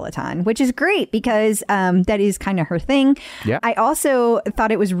from Peloton, which is great because that is kind of her thing. Yeah. I also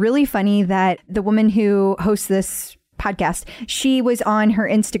thought it was really funny that the woman who hosts this podcast, she was on her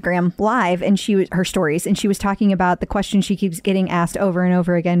Instagram live and her stories, and she was talking about the question she keeps getting asked over and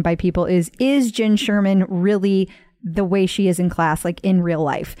over again by people is Jen Sherman really the way she is in class, like in real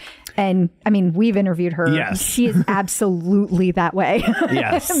life? And I mean, we've interviewed her. Yes. She is absolutely that way.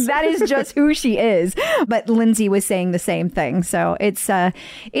 Yes. That is just who she is. But Lindsay was saying the same thing. So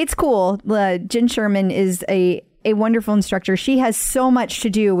it's cool. Jen Sherman is a wonderful instructor. She has so much to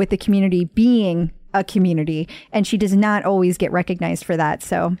do with the community being a community, and she does not always get recognized for that.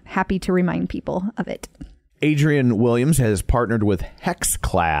 So happy to remind people of it. Adrian Williams has partnered with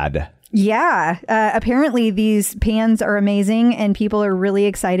Hexclad. Yeah, apparently these pans are amazing and people are really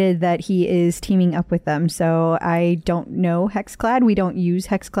excited that he is teaming up with them. So I don't know Hexclad. We don't use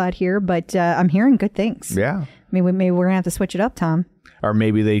Hexclad here, but I'm hearing good things. Yeah. Maybe we're going to have to switch it up, Tom. Or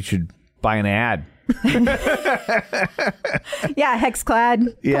maybe they should buy an ad. Yeah,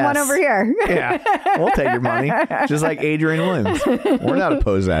 Hexclad. Yes. Come on over here. Yeah, we'll take your money. Just like Adrian Williams. We're not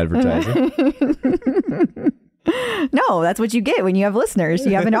opposed to advertising. No, that's what you get when you have listeners.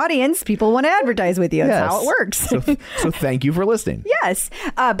 You have an audience. People want to advertise with you. That's how it works. So thank you for listening. Yes.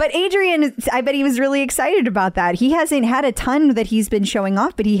 But Adrian, I bet he was really excited about that. He hasn't had a ton that he's been showing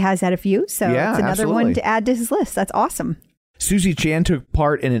off, but he has had a few. So it's another one to add to his list. That's awesome. Susie Chan took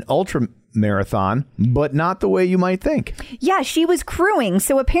part in an ultra marathon, but not the way you might think. Yeah, she was crewing.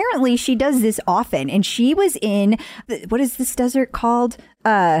 So apparently she does this often. And she was in, what is this desert called?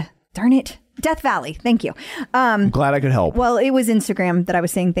 Darn it. Death Valley. Thank you. I'm glad I could help. Well, it was Instagram that I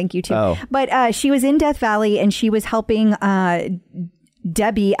was saying thank you to. Oh. But she was in Death Valley and she was helping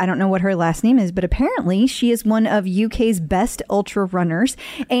Debbie. I don't know what her last name is, but apparently she is one of UK's best ultra runners.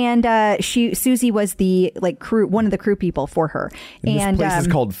 And Susie was the one of the crew people for her. And this place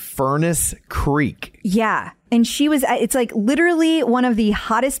is called Furnace Creek. Yeah. And she was, it's like literally one of the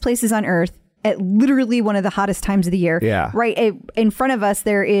hottest places on earth. At literally one of the hottest times of the year. Yeah. Right in front of us,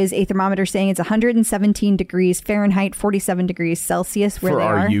 there is a thermometer saying it's 117 degrees Fahrenheit, 47 degrees Celsius where for they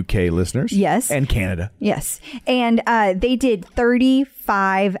our are. UK listeners. Yes. And Canada. Yes. And they did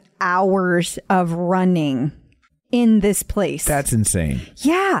 35 hours of running in this place. That's insane.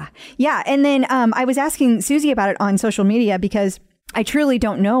 Yeah. Yeah. And then I was asking Susie about it on social media because I truly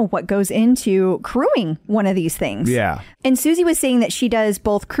don't know what goes into crewing one of these things. Yeah. And Susie was saying that she does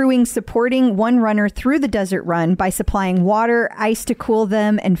both crewing, supporting one runner through the desert run by supplying water, ice to cool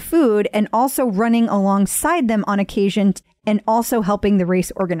them, and food, and also running alongside them on occasion and also helping the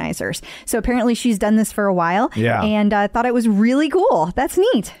race organizers. So apparently she's done this for a while. Yeah. And thought it was really cool. That's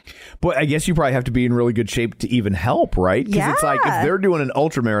neat. But I guess you probably have to be in really good shape to even help, right? Because it's like if they're doing an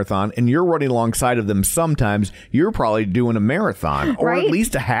ultra marathon and you're running alongside of them, sometimes you're probably doing a marathon or at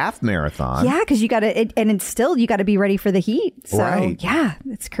least a half marathon. Yeah, because you got to, and it's still, you got to be ready for the heat. So right. Yeah,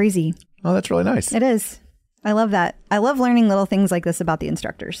 it's crazy. Oh, that's really nice. It is. I love that. I love learning little things like this about the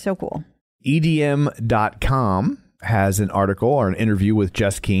instructors. So cool. EDM.com has an article or an interview with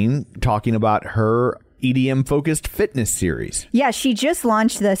Jess Keen talking about her EDM-focused fitness series. Yeah, she just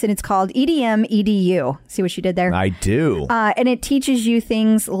launched this, and it's called EDM EDU. See what she did there? I do. And it teaches you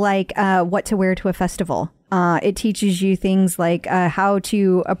things like what to wear to a festival. It teaches you things like how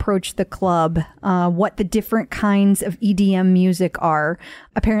to approach the club, what the different kinds of EDM music are.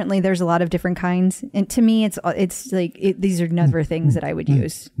 Apparently, there's a lot of different kinds. And to me, it's like these are never things that I would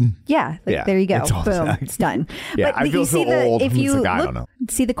use. Yeah, there you go. Boom, it's done. Yeah, but I feel so old. If you I don't know.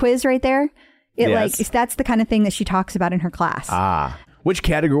 See the quiz right there? Yes. That's the kind of thing that she talks about in her class. Which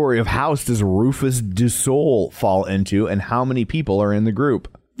category of house does Rufus Du Sol fall into, and how many people are in the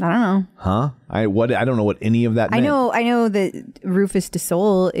group? I don't know. Huh? I don't know what any of that meant. I know that Rufus Du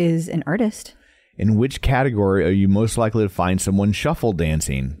Sol is an artist. In which category are you most likely to find someone shuffle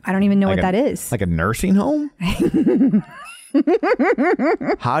dancing? I don't even know what that is. Like a nursing home?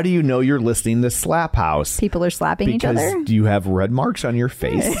 How do you know you're listening to Slap House? People are slapping each other? Because do you have red marks on your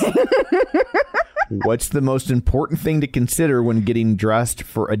face? What's the most important thing to consider when getting dressed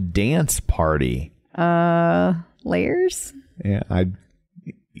for a dance party? Layers? Yeah,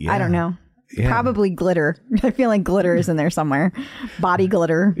 I don't know. Yeah. Probably glitter. I feel like glitter is in there somewhere. Body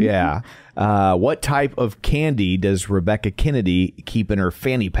glitter. Yeah. What type of candy does Rebecca Kennedy keep in her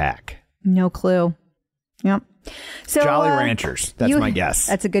fanny pack? No clue. Yep. So Jolly Ranchers. That's my guess.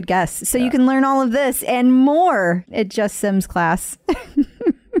 That's a good guess. So you can learn all of this and more at Just Sims class.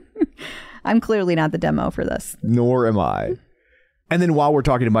 I'm clearly not the demo for this. Nor am I. And then while we're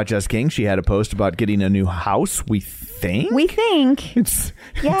talking about Jess King, she had a post about getting a new house. We think. It's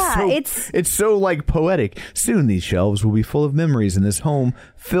so like poetic. Soon these shelves will be full of memories in this home,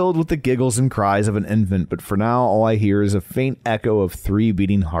 filled with the giggles and cries of an infant. But for now, all I hear is a faint echo of 3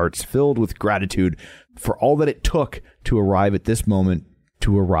 beating hearts, filled with gratitude for all that it took to arrive at this moment,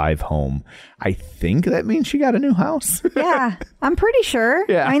 to arrive home. I think that means she got a new house. Yeah, I'm pretty sure.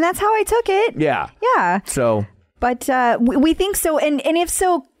 Yeah. I mean, that's how I took it. Yeah. Yeah. So. But we think so. And if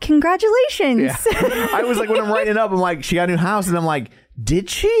so, congratulations. Yeah. I was like, when I'm writing it up, I'm like, she got a new house. And I'm like, did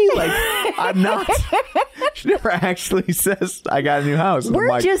she? Like, I'm not. She never actually says, I got a new house. And We're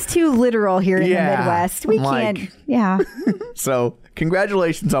like, just too literal here in the Midwest. We I'm can't. like, Yeah. So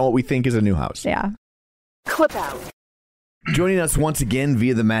congratulations on what we think is a new house. Yeah. Clip out. Joining us once again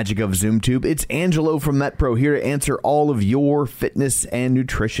via the magic of ZoomTube, it's Angelo from MetPro here to answer all of your fitness and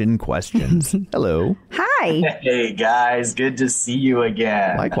nutrition questions. Hello. Hi. Hey, guys. Good to see you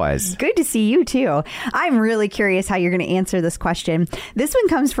again. Likewise. Good to see you, too. I'm really curious how you're going to answer this question. This one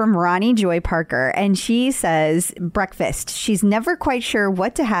comes from Ronnie Joy Parker, and she says breakfast. She's never quite sure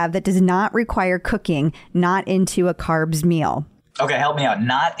what to have that does not require cooking, not into a carbs meal. Okay, help me out.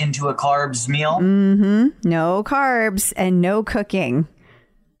 Not into a carbs meal? Mm-hmm. No carbs and no cooking.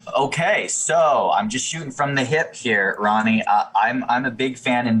 Okay, so I'm just shooting from the hip here, Ronnie. I'm a big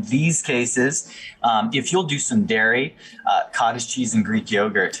fan in these cases. If you'll do some dairy, cottage cheese and Greek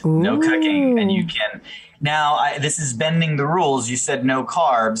yogurt, no cooking, and you can. Now, this is bending the rules. You said no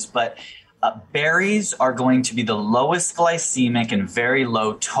carbs, but berries are going to be the lowest glycemic and very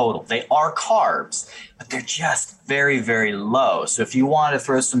low total. They are carbs, but they're just very, very low. So if you want to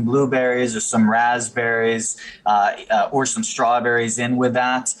throw some blueberries or some raspberries or some strawberries in with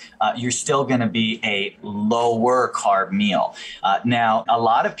that, you're still going to be a lower carb meal. Now, a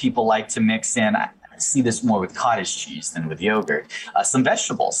lot of people like to mix in, I see this more with cottage cheese than with yogurt, some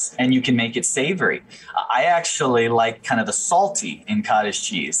vegetables, and you can make it savory. I actually like kind of the salty in cottage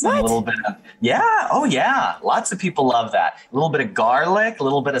cheese. And a little bit of, lots of people love that. A little bit of garlic, a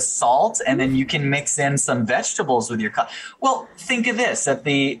little bit of salt, and then you can mix in some vegetables with your well, think of this at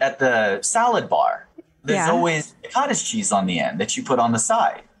the salad bar. There's always cottage cheese on the end that you put on the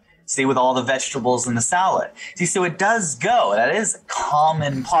side. See, with all the vegetables in the salad. See, so it does go. That is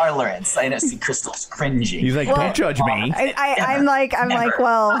common parlance. I know. See, Crystal's cringing. He's like, don't judge me. I'm like,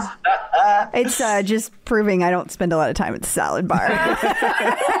 well, it's just proving I don't spend a lot of time at the salad bar.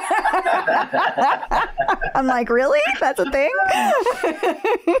 I'm like, really? That's a thing?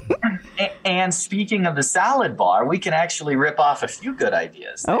 And speaking of the salad bar, we can actually rip off a few good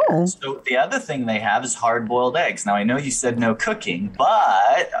ideas there. Oh. So the other thing they have is hard-boiled eggs. Now, I know you said no cooking,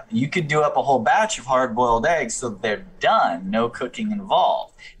 but you could do up a whole batch of hard-boiled eggs so they're done, no cooking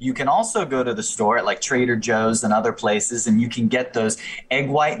involved. You can also go to the store at like Trader Joe's and other places, and you can get those egg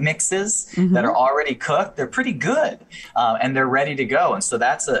white mixes that are already cooked. They're pretty good, and they're ready to go. And so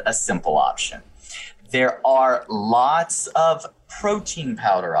that's a simple option. There are lots of protein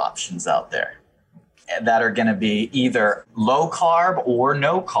powder options out there that are going to be either low carb or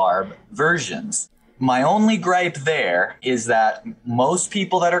no carb versions. My only gripe there is that most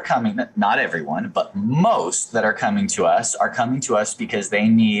people that are coming, not everyone, but most that are coming to us because they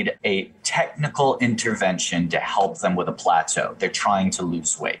need a technical intervention to help them with a plateau. They're trying to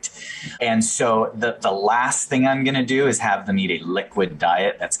lose weight. And so the last thing I'm going to do is have them eat a liquid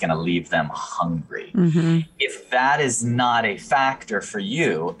diet that's going to leave them hungry. If that is not a factor for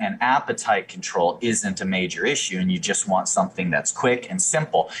you and appetite control isn't a major issue and you just want something that's quick and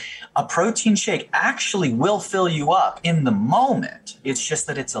simple, a protein shake actually will fill you up in the moment. It's just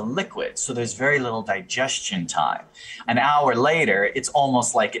that it's a liquid, so there's very little digestion time. An hour later, it's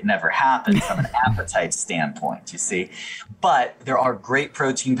almost like it never happened from an appetite standpoint, you see. But there are great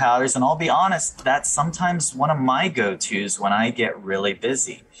protein powders, and I'll be honest, that's sometimes one of my go-tos when I get really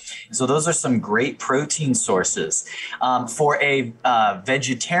busy. So those are some great protein sources. For a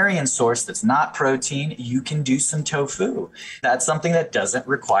vegetarian source that's not protein, you can do some tofu. That's something that doesn't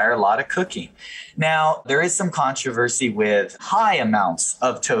require a lot of cooking. Now, there is some controversy with high amounts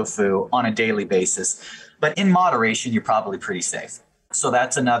of tofu on a daily basis, but in moderation, you're probably pretty safe. So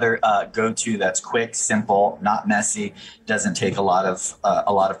that's another go-to that's quick, simple, not messy, doesn't take a lot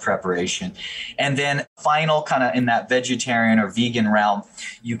of preparation. And then final, kind of in that vegetarian or vegan realm,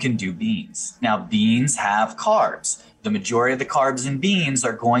 you can do beans. Now, beans have carbs. the majority of the carbs in beans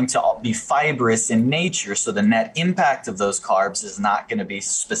are going to be fibrous in nature, so the net impact of those carbs is not going to be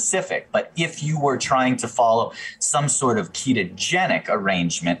specific. But if you were trying to follow some sort of ketogenic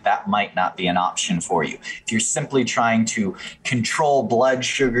arrangement, that might not be an option for you. If you're simply trying to control blood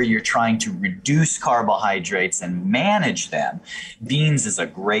sugar, you're trying to reduce carbohydrates and manage them, beans is a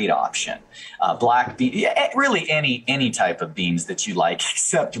great option. Black bean, really any type of beans that you like,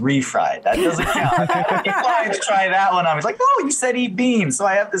 except refried. That doesn't count. If I had to try that one, I was like, oh, you said eat beans, so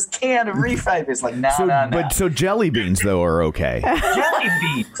I have this can of refried. It's like, no. But so jelly beans though are okay. Jelly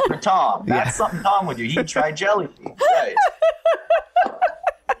beans for Tom. That's something Tom would do. He'd try jelly beans. Right.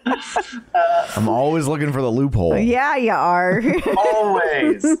 I'm always looking for the loophole. Yeah, you are.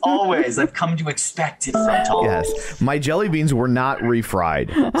 Always. I've come to expect it from Tom. Yes. My jelly beans were not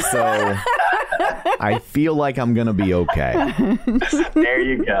refried, so I feel like I'm going to be okay. There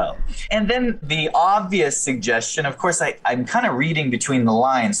you go. And then the obvious suggestion, of course, I'm kind of reading between the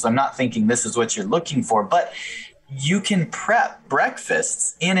lines, so I'm not thinking this is what you're looking for, but you can prep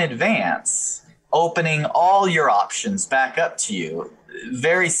breakfasts in advance, opening all your options back up to you,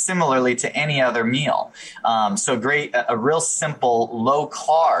 very similarly to any other meal. A real simple low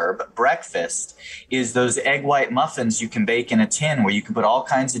carb breakfast is those egg white muffins you can bake in a tin, where you can put all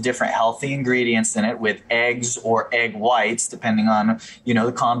kinds of different healthy ingredients in it with eggs or egg whites, depending on,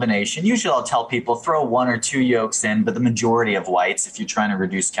 the combination. Usually I'll tell people throw 1 or 2 yolks in, but the majority of whites if you're trying to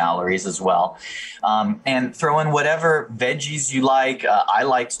reduce calories as well. And throw in whatever veggies you like. I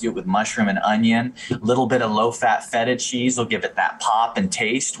like to do it with mushroom and onion. A little bit of low-fat feta cheese will give it that pop and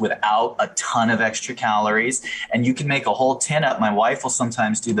taste without a ton of extra calories. And you can make a whole tin up. My wife will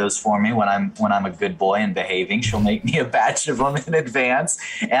sometimes do those for me when I'm a good boy and behaving. She'll make me a batch of them in advance,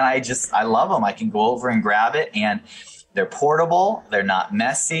 and I love them. I can go over and grab it, and they're portable, they're not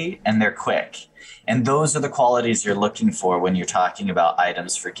messy, and they're quick. And those are the qualities you're looking for when you're talking about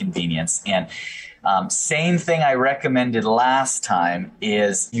items for convenience. And same thing I recommended last time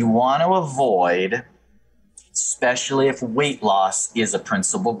is you want to avoid, especially if weight loss is a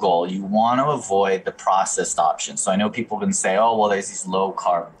principal goal, you want to avoid the processed options. So I know people can say, oh, well, there's these low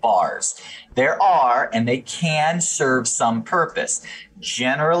carb bars. There are, and they can serve some purpose.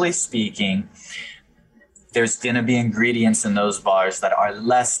 Generally speaking, there's going to be ingredients in those bars that are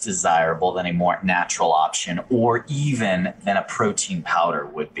less desirable than a more natural option, or even than a protein powder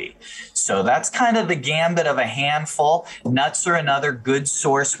would be. So that's kind of the gambit of a handful. Nuts are another good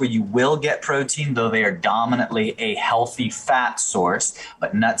source where you will get protein, though they are dominantly a healthy fat source.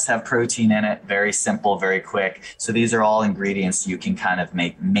 But nuts have protein in it, very simple, very quick. So these are all ingredients you can kind of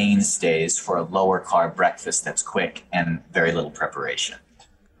make mainstays for a lower carb breakfast that's quick and very little preparation.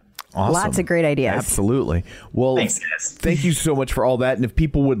 Awesome. Lots of great ideas. Absolutely. Well, thanks, guys. Thank you so much for all that. And if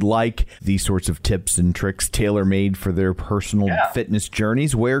people would like these sorts of tips and tricks tailor-made for their personal fitness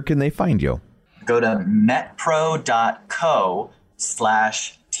journeys, where can they find you? Go to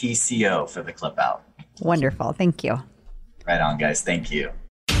metpro.co/TCO for the clip out. Wonderful. Thank you. Right on, guys. Thank you.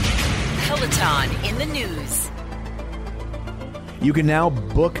 Peloton in the news. You can now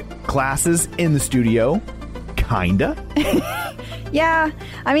book classes in the studio. Kinda. Yeah,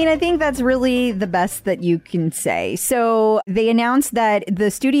 I mean, I think that's really the best that you can say. So they announced that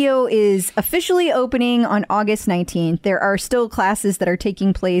the studio is officially opening on August 19th. There are still classes that are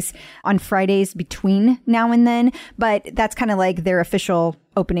taking place on Fridays between now and then, but that's kind of like their official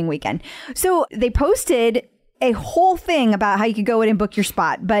opening weekend. So they posted a whole thing about how you could go in and book your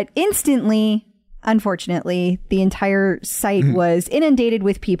spot, but instantly, unfortunately, the entire site was inundated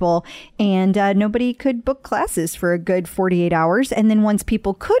with people, and nobody could book classes for a good 48 hours. And then once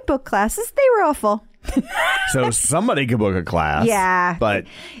people could book classes, they were all full. So somebody could book a class. Yeah. But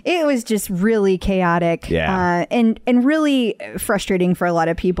it was just really chaotic. Yeah. And really frustrating for a lot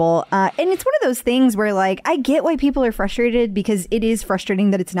of people. And it's one of those things where, like, I get why people are frustrated, because it is frustrating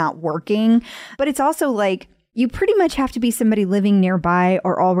that it's not working. But it's also like, you pretty much have to be somebody living nearby,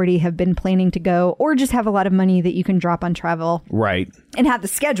 or already have been planning to go, or just have a lot of money that you can drop on travel. Right. And have the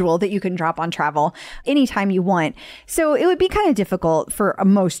schedule that you can drop on travel anytime you want. So it would be kind of difficult for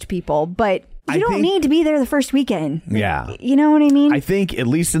most people, but you don't need to be there the first weekend. Yeah. You know what I mean? I think, at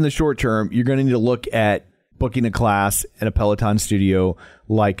least in the short term, you're going to need to look at booking a class at a Peloton studio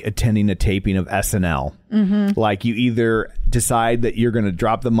like attending a taping of SNL. Mm-hmm. Like, you either decide that you're going to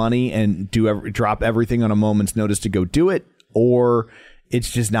drop the money and drop everything on a moment's notice to go do it, or it's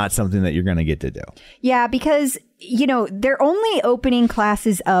just not something that you're going to get to do. Yeah, because, you know, they're only opening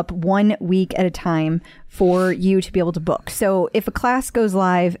classes up 1 week at a time for you to be able to book. So if a class goes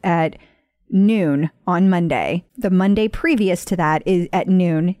live at noon on Monday, the Monday previous to that is at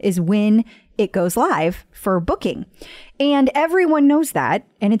noon is when it goes live for booking. And everyone knows that,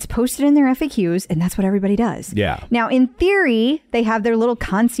 and it's posted in their FAQs, and that's what everybody does. Yeah. Now, in theory, they have their little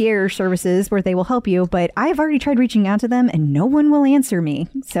concierge services where they will help you, but I've already tried reaching out to them, and no one will answer me.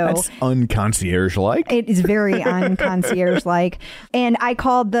 So that's unconcierge-like. It is very unconcierge-like. And I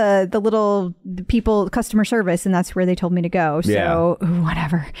called the little people, customer service, and that's where they told me to go. So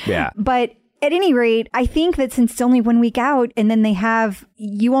whatever. Yeah. But at any rate, I think that since it's only 1 week out, and then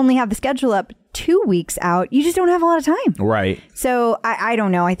you only have the schedule up 2 weeks out, you just don't have a lot of time. Right. So I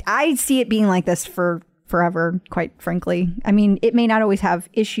don't know. I see it being like this for forever, quite frankly. I mean, it may not always have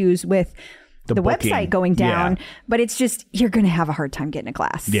issues with the website going down, but it's just, you're going to have a hard time getting a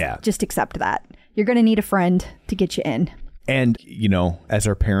class. Yeah. Just accept that. You're going to need a friend to get you in. And, as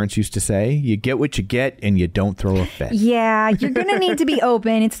our parents used to say, you get what you get and you don't throw a fit. Yeah, you're going to need to be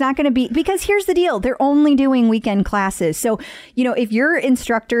open. It's not going to be, because here's the deal. They're only doing weekend classes. So, if your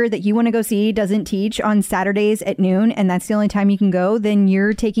instructor that you want to go see doesn't teach on Saturdays at noon, and that's the only time you can go, then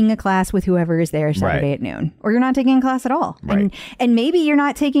you're taking a class with whoever is there Saturday at noon. Or you're not taking a class at all. Right. And maybe you're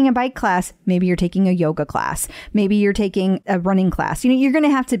not taking a bike class. Maybe you're taking a yoga class. Maybe you're taking a running class. You're going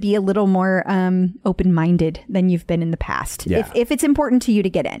to have to be a little more open-minded than you've been in the past. Yeah. If it's important to you to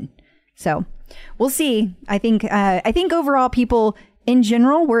get in. So we'll see. I think overall people in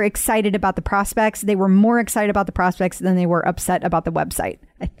general were excited about the prospects. They were more excited about the prospects than they were upset about the website,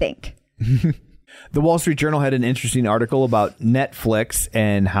 I think. The Wall Street Journal had an interesting article about Netflix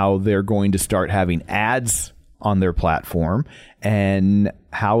and how they're going to start having ads on their platform and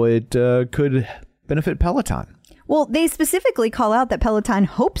how it could benefit Peloton. Well, they specifically call out that Peloton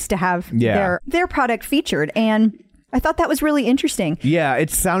hopes to have their product featured, and I thought that was really interesting. Yeah, it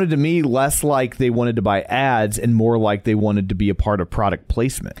sounded to me less like they wanted to buy ads and more like they wanted to be a part of product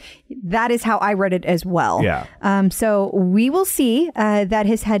placement. That is how I read it as well. Yeah. So we will see. That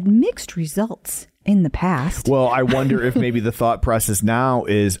has had mixed results in the past. Well, I wonder if maybe the thought process now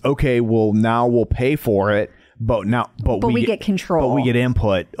is, okay, well, now we'll pay for it, but we get control. But we get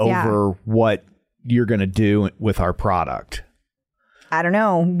input over what you're going to do with our product. I don't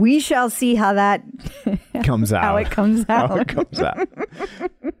know. We shall see how that comes out. How it comes out. How it comes out.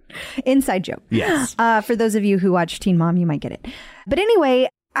 Inside joke. Yes. For those of you who watch Teen Mom, you might get it. But anyway,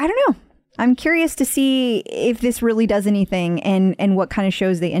 I don't know. I'm curious to see if this really does anything and what kind of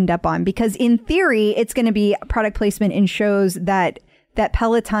shows they end up on. Because in theory, it's going to be product placement in shows that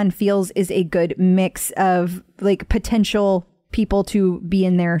Peloton feels is a good mix of like potential people to be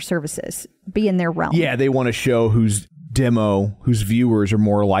in their services, be in their realm. Yeah, they want to show whose viewers are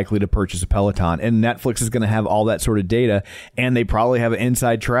more likely to purchase a Peloton. And Netflix is going to have all that sort of data. And they probably have an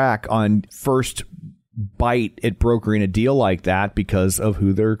inside track on first bite at brokering a deal like that because of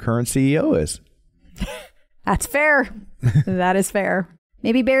who their current CEO is. That's fair. That is fair.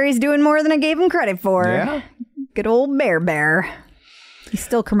 Maybe Barry's doing more than I gave him credit for. Yeah. Good old Bear. He's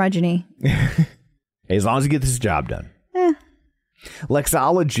still curmudgeon-y. As long as he gets his job done.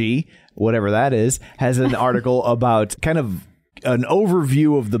 Lexology, whatever that is, has an article about kind of an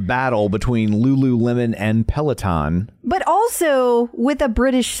overview of the battle between Lululemon and Peloton. But also with a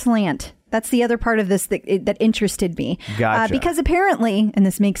British slant. That's the other part of this that interested me. Gotcha. Because apparently, and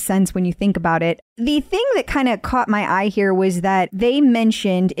this makes sense when you think about it, the thing that kind of caught my eye here was that they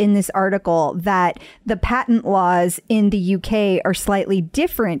mentioned in this article that the patent laws in the UK are slightly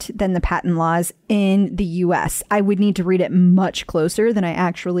different than the patent laws in the US. I would need to read it much closer than I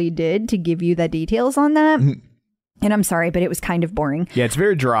actually did to give you the details on that. And I'm sorry, but it was kind of boring. Yeah, it's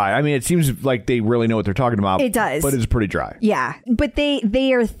very dry. I mean, it seems like they really know what they're talking about. It does. But it's pretty dry. Yeah. But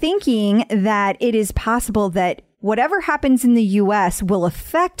they are thinking that it is possible that whatever happens in the US will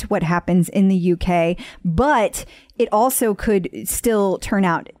affect what happens in the UK, but it also could still turn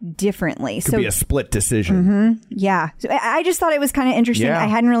out differently. Could be a split decision. Yeah. So I just thought it was kind of interesting. Yeah. I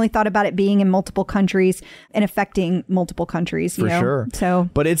hadn't really thought about it being in multiple countries and affecting multiple countries. For sure. So,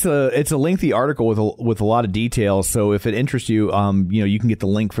 but it's a lengthy article with a lot of details. So if it interests you, you can get the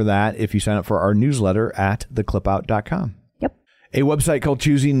link for that if you sign up for our newsletter at theclipout.com. A website called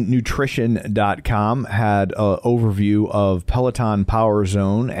ChoosingNutrition.com had an overview of Peloton Power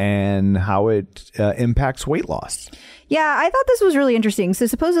Zone and how it impacts weight loss. Yeah, I thought this was really interesting. So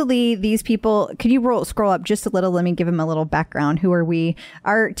supposedly these people, could you scroll up just a little? Let me give them a little background. Who are we?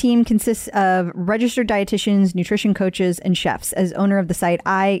 Our team consists of registered dietitians, nutrition coaches, and chefs. As owner of the site,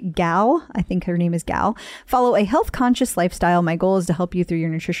 I think her name is Gal, follow a health conscious lifestyle. My goal is to help you through your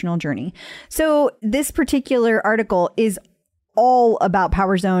nutritional journey. So this particular article is all about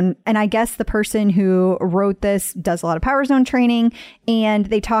Power Zone. And I guess the person who wrote this does a lot of Power Zone training. And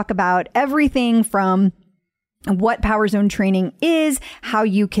they talk about everything from what Power Zone training is, how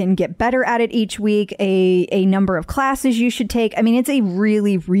you can get better at it each week, a number of classes you should take. I mean, it's a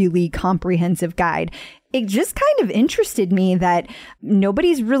really, really comprehensive guide. It just kind of interested me that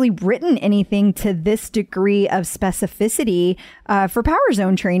nobody's really written anything to this degree of specificity for Power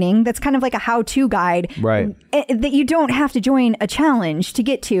Zone training. That's kind of like a how-to guide, right? That you don't have to join a challenge to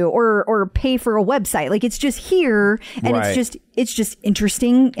get to, or pay for a website. Like, it's just here, and right. it's just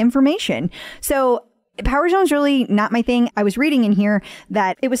interesting information. So Power Zone's really not my thing. I was reading in here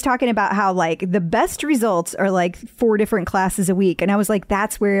that it was talking about how like the best results are like 4 different classes a week. And I was like,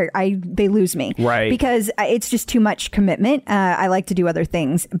 that's where they lose me. Right. Because it's just too much commitment. I like to do other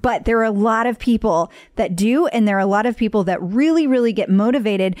things. But there are a lot of people that do. And there are a lot of people that really, really get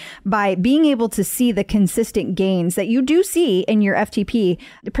motivated by being able to see the consistent gains that you do see in your FTP,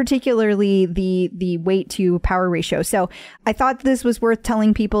 particularly the weight to power ratio. So I thought this was worth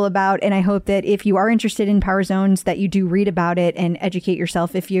telling people about. And I hope that if you are interested in Power Zones, that you do read about it and educate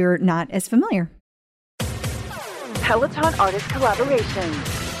yourself if you're not as familiar. Peloton artist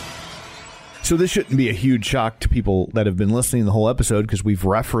collaborations. So this shouldn't be a huge shock to people that have been listening the whole episode because we've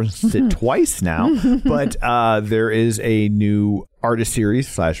referenced it twice now. But there is a new artist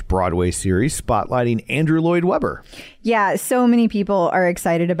series / Broadway series spotlighting Andrew Lloyd Webber. Yeah, so many people are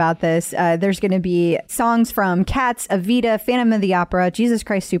excited about this. There's going to be songs from Cats, Evita, Phantom of the Opera, Jesus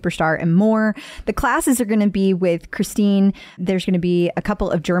Christ Superstar, and more. The classes are going to be with Christine. There's going to be a couple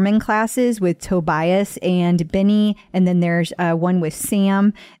of German classes with Tobias and Benny. And then there's one with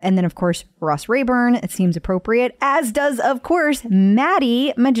Sam. And then, of course, Ross Rayburn. It seems appropriate, as does, of course,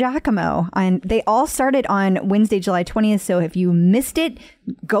 Maddie Magiacomo. And they all started on Wednesday, July 20th. So if you missed it,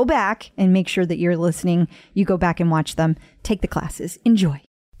 go back and make sure that you're listening. You go back and watch them. Take the classes. Enjoy.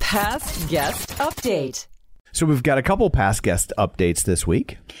 Past guest update. So we've got a couple past guest updates this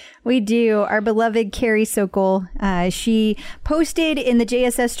week. We do. Our beloved Carrie Sokol, she posted in the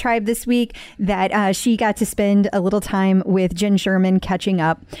JSS tribe this week that she got to spend a little time with Jen Sherman catching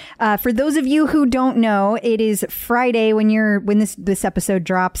up. For those of you who don't know, it is Friday when this episode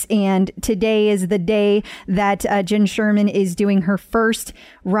drops, and today is the day that Jen Sherman is doing her first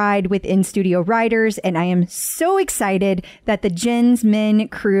ride with In Studio Riders, and I am so excited that the Jen's Men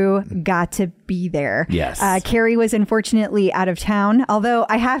crew got to be there. Yes. Carrie was unfortunately out of town, although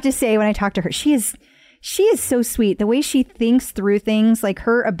I have to say, when I talked to her, she is so sweet. The way she thinks through things, like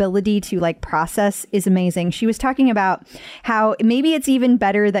her ability to like process, is amazing. She was talking about how maybe it's even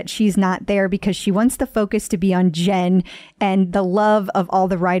better that she's not there because she wants the focus to be on Jen and the love of all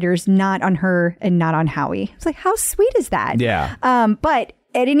the riders, not on her and not on Howie. It's like, how sweet is that? Yeah. But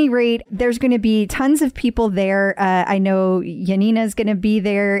at any rate, there's going to be tons of people there. I know Yanina's going to be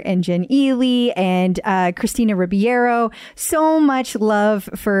there, and Jen Ely, and Christina Ribeiro. So much love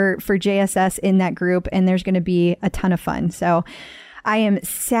for JSS in that group, and there's going to be a ton of fun. So I am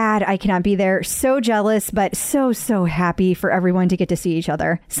sad I cannot be there. So jealous, but so happy for everyone to get to see each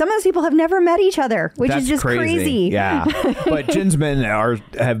other. Some of those people have never met each other, which is just crazy. Yeah. But Jen's Men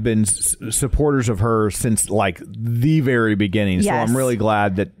have been supporters of her since like the very beginning. Yes. So I'm really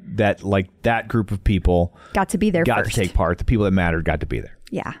glad that like that group of people got to be there got first. to take part. The people that mattered got to be there.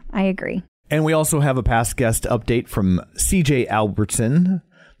 Yeah, I agree. And we also have a past guest update from CJ Albertson,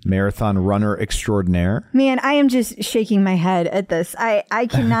 marathon runner extraordinaire. Man, I am just shaking my head at this. I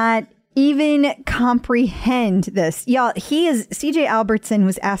cannot even comprehend this. Y'all, CJ Albertson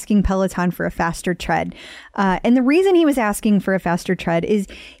was asking Peloton for a faster tread. And the reason he was asking for a faster tread is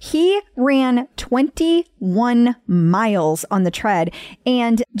he ran 21 miles on the tread.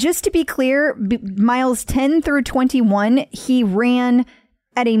 And just to be clear, miles 10 through 21, he ran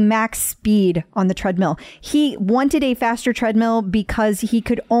at a max speed on the treadmill. He wanted a faster treadmill because he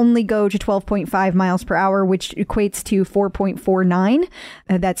could only go to 12.5 miles per hour, which equates to 4.49.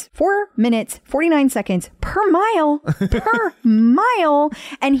 That's 4 minutes, 49 seconds per mile,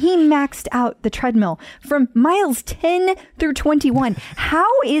 And he maxed out the treadmill from miles 10 through 21. How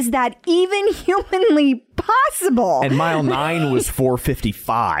is that even humanly possible? And mile 9 was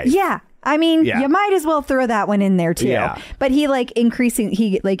 4:55. Yeah. I mean, you might as well throw that one in there too. Yeah. But he increased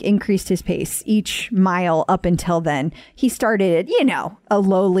his pace each mile up until then. He started at, a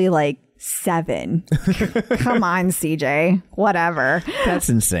lowly 7. Come on, CJ. Whatever. That's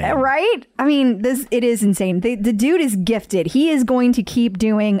insane. Right? I mean, it is insane. The dude is gifted. He is going to keep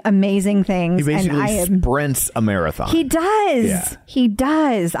doing amazing things. He basically sprints a marathon. He does. Yeah. He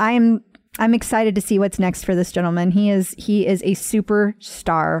does. I'm excited to see what's next for this gentleman. He is a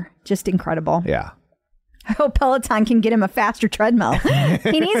superstar. Just incredible. Yeah. I hope Peloton can get him a faster treadmill.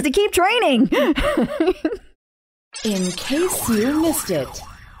 He needs to keep training. In case you missed it.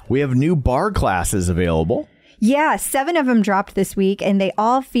 We have new bar classes available. Yeah, 7 of them dropped this week, and they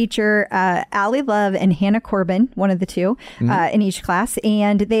all feature Allie Love and Hannah Corbin, one of the two, in each class.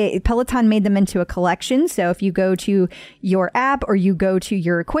 And Peloton made them into a collection. So if you go to your app or you go to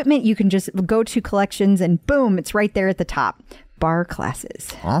your equipment, you can just go to collections and boom, it's right there at the top. Bar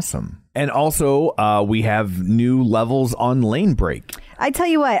classes. Awesome. And also, we have new levels on Lane Break. I tell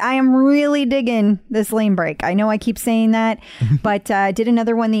you what, I am really digging this Lane Break. I know I keep saying that, but I did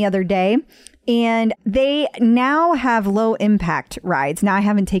another one the other day. And they now have low impact rides. Now, I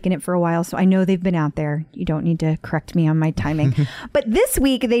haven't taken it for a while, so I know they've been out there. You don't need to correct me on my timing. But this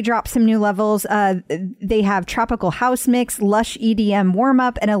week, they dropped some new levels. They have Tropical House Mix, Lush EDM Warm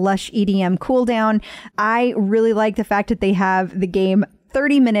Up, and a Lush EDM Cool Down. I really like the fact that they have the game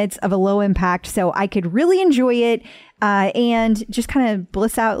 30 minutes of a low impact, so I could really enjoy it and just kind of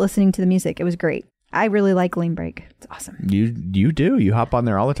bliss out listening to the music. It was great. I really like Lane Break. It's awesome. You do. You hop on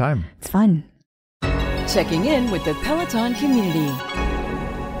there all the time. It's fun. Checking in with the Peloton community.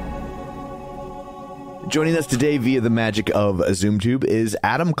 Joining us today via the magic of ZoomTube is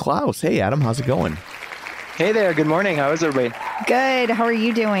Adam Clous. Hey, Adam, how's it going? Hey there. Good morning. How is everybody? Good. How are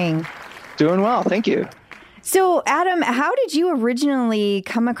you doing? Doing well. Thank you. So, Adam, how did you originally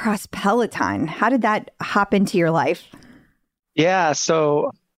come across Peloton? How did that hop into your life? Yeah.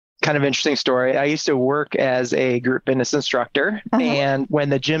 So kind of interesting story. I used to work as a group fitness instructor. And when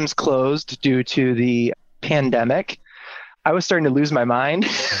the gyms closed due to the pandemic, I was starting to lose my mind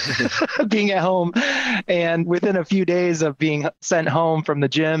being at home. And within a few days of being sent home from the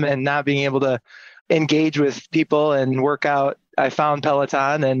gym and not being able to engage with people and work out, I found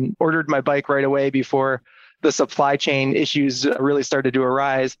Peloton and ordered my bike right away before the supply chain issues really started to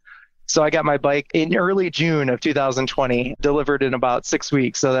arise. So I got my bike in early June of 2020, delivered in about 6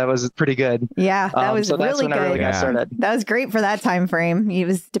 weeks. So that was pretty good. Yeah, that was so that's really when good. I really got started. That was great for that time frame. It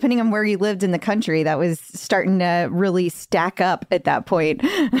was depending on where you lived in the country, that was starting to really stack up at that point.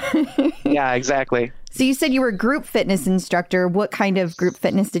 Yeah, exactly. So you said you were a group fitness instructor. What kind of group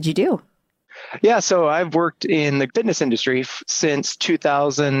fitness did you do? Yeah, so I've worked in the fitness industry since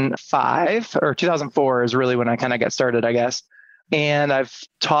 2005 or 2004 is really when I kind of got started, I guess. And I've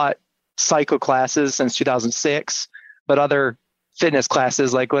taught cycle classes since 2006, but other fitness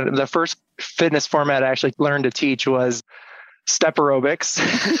classes, like when the first fitness format I actually learned to teach was step aerobics.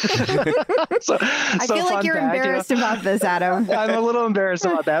 I feel like you're embarrassed about this, Adam. I'm a little embarrassed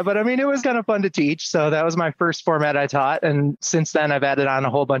about that, but I mean, it was kind of fun to teach. So that was my first format I taught. And since then, I've added on a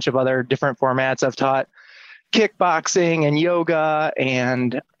whole bunch of other different formats. I've taught kickboxing and yoga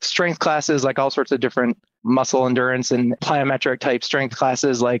and strength classes, like all sorts of different muscle endurance and plyometric type strength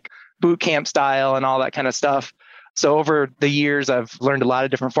classes, like boot camp style and all that kind of stuff. So over the years, I've learned a lot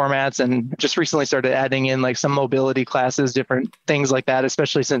of different formats and just recently started adding in like some mobility classes, different things like that,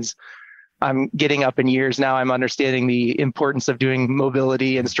 especially since I'm getting up in years now. I'm understanding the importance of doing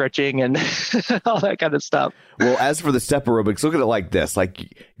mobility and stretching and all that kind of stuff. Well, as for the step aerobics, look at it like this.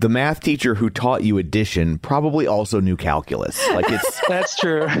 Like the math teacher who taught you addition probably also knew calculus. Like it's That's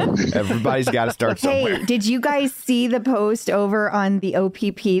true. Everybody's got to start somewhere. Hey, did you guys see the post over on the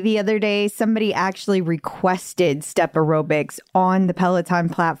OPP the other day? Somebody actually requested step aerobics on the Peloton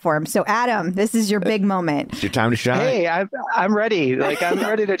platform. So Adam, this is your big moment. It's your time to shine. Hey, I'm ready. Like I'm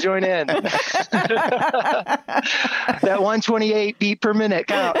ready to join in. That 128 beat per minute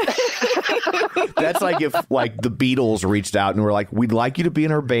count. That's like if like the Beatles reached out and were like, we'd like you to be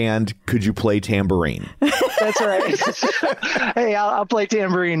in our band. Could you play tambourine? That's right. Hey, I'll play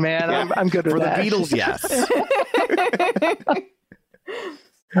tambourine, man. Yeah. I'm good with For that. the Beatles, yes.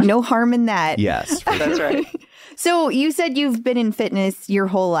 No harm in that. Yes. That's right. So you said you've been in fitness your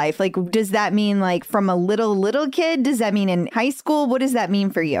whole life. Like, does that mean like from a little kid? Does that mean in high school? What does that mean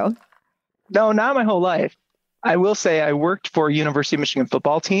for you? No, not my whole life. I will say I worked for University of Michigan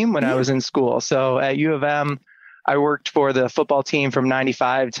football team when I was in school. So at U of M, I worked for the football team from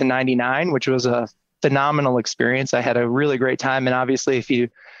 95 to 99, which was a phenomenal experience. I had a really great time. And obviously, if you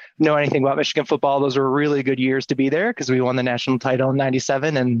know anything about Michigan football, those were really good years to be there because we won the national title in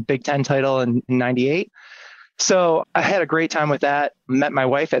 97 and Big Ten title in 98. So I had a great time with that, met my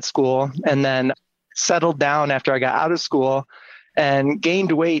wife at school, and then settled down after I got out of school and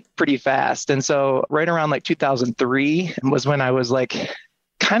gained weight pretty fast. And so right around like 2003 was when I was like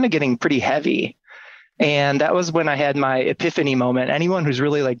kind of getting pretty heavy. And that was when I had my epiphany moment. Anyone who's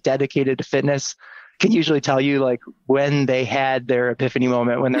really like dedicated to fitness can usually tell you like when they had their epiphany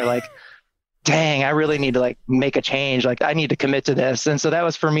moment, when they're like, dang, I really need to like make a change. Like I need to commit to this. And so that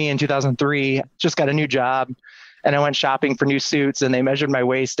was for me in 2003. Just got a new job and I went shopping for new suits and they measured my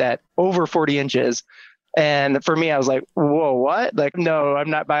waist at over 40 inches. And for me, I was like, whoa, what? Like, no, I'm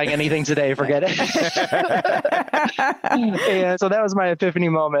not buying anything today. Forget it. And so that was my epiphany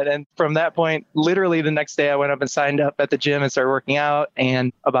moment. And from that point, literally the next day I went up and signed up at the gym and started working out.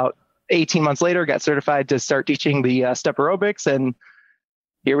 And about 18 months later, got certified to start teaching the step aerobics. And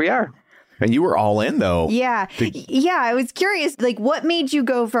here we are. And you were all in, though. Yeah. Yeah. I was curious, like, what made you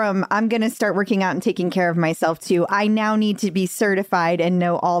go from I'm going to start working out and taking care of myself to I now need to be certified and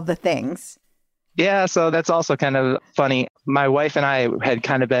know all the things? Yeah, so that's also kind of funny. My wife and I had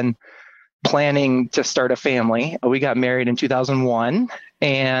kind of been planning to start a family. We got married in 2001.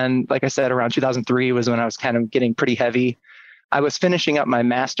 And like I said, around 2003 was when I was kind of getting pretty heavy. I was finishing up my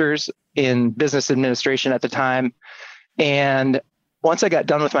master's in business administration at the time. And once I got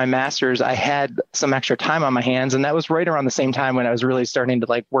done with my master's, I had some extra time on my hands. And that was right around the same time when I was really starting to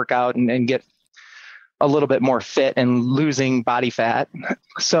like work out and get a little bit more fit and losing body fat.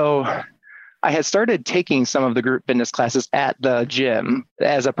 So I had started taking some of the group fitness classes at the gym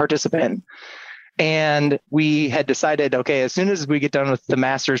as a participant. And we had decided, okay, as soon as we get done with the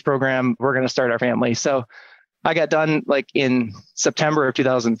master's program, we're going to start our family. So I got done like in September of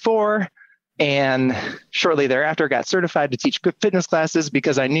 2004. And shortly thereafter got certified to teach group fitness classes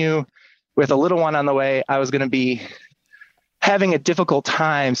because I knew with a little one on the way, I was going to be having a difficult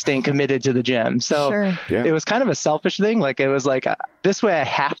time staying committed to the gym. So It was kind of a selfish thing. Like it was like, this way I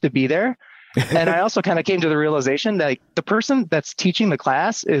have to be there. And I also kind of came to the realization that like, the person that's teaching the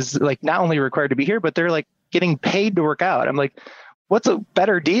class is like not only required to be here, but they're like getting paid to work out. I'm like, what's a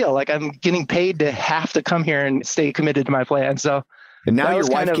better deal? Like I'm getting paid to have to come here and stay committed to my plan. So and now your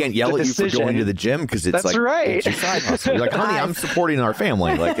wife can't yell at you for going to the gym because it's that's like right. It's your side hustle. You're like, honey, I'm supporting our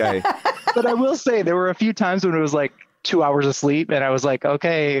family. But I will say there were a few times when it was like 2 hours of sleep and I was like,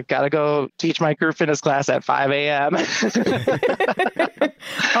 okay, got to go teach my group fitness class at 5 a.m.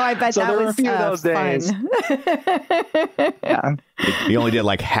 I bet so that there was were a few of those days. Yeah. You only did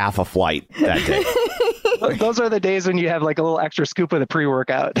like half a flight that day. Those are the days when you have like a little extra scoop of the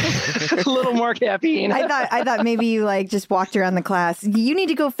pre-workout, a little more caffeine. I thought maybe you like just walked around the class. You need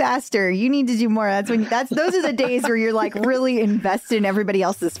to go faster. You need to do more. Those are the days where you're like really invested in everybody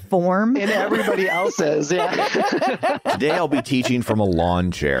else's form. In everybody else's, yeah. Today I'll be teaching from a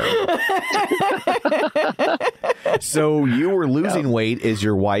lawn chair. So you were losing weight as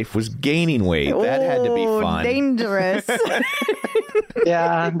your wife was gaining weight. That had to be fun. Dangerous.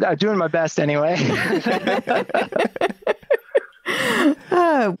 Yeah, I'm doing my best anyway.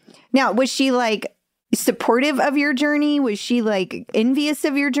 Now, was she like supportive of your journey? Was she like envious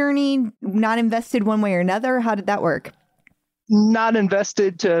of your journey? Not invested one way or another? How did that work? Not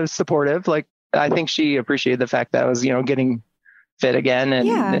invested to supportive. Like, I think she appreciated the fact that I was, getting fit again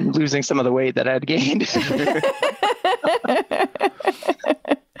and losing some of the weight that I had gained.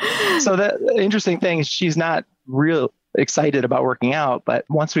 So the interesting thing is she's not real excited about working out, but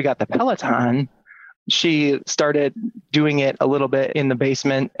once we got the Peloton, she started doing it a little bit in the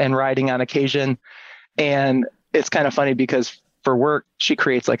basement and riding on occasion. And it's kind of funny because for work, she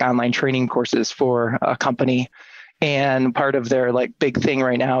creates like online training courses for a company. And part of their like big thing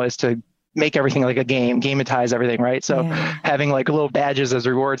right now is to make everything like a gametize everything, right? So having like little badges as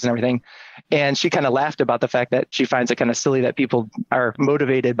rewards and everything. And she kind of laughed about the fact that she finds it kind of silly that people are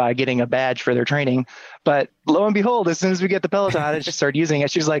motivated by getting a badge for their training. But lo and behold, as soon as we get the Peloton and she started using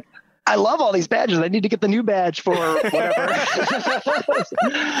it, she's like, I love all these badges. I need to get the new badge for whatever.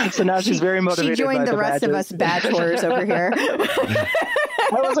 So now she's very motivated. She joined by the rest badges. of us bachelors over here.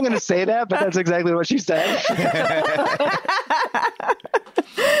 I wasn't going to say that, but that's exactly what she said.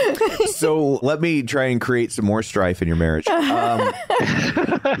 So let me try and create some more strife in your marriage.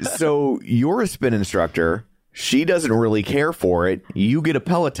 So you're a spin instructor. She doesn't really care for it. You get a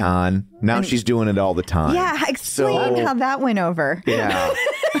Peloton. Now she's doing it all the time. Yeah, explain how that went over. Yeah.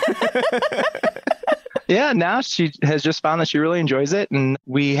 Yeah, now she has just found that she really enjoys it. And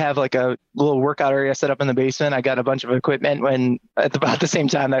we have like a little workout area set up in the basement. I got a bunch of equipment at about the same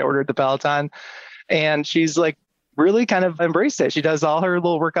time I ordered the Peloton. And she's like really kind of embraced it. She does all her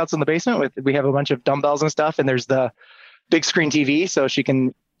little workouts in the basement. We have a bunch of dumbbells and stuff. And there's the big screen TV so she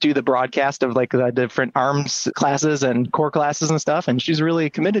can do the broadcast of like the different arms classes and core classes and stuff. And she's really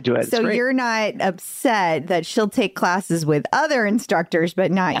committed to it. So you're not upset that she'll take classes with other instructors, but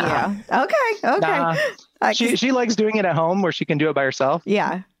not you. Okay. Nah. She likes doing it at home where she can do it by herself.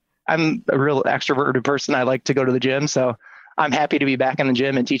 Yeah. I'm a real extroverted person. I like to go to the gym. So I'm happy to be back in the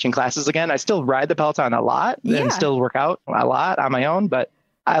gym and teaching classes again. I still ride the Peloton a lot and still work out a lot on my own, but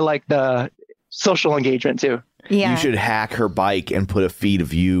I like the social engagement too. Yeah. You should hack her bike and put a feed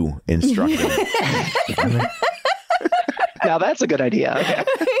of you instructing. Now that's a good idea.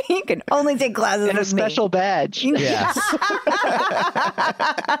 You can only take classes And a with me. special badge. Yes.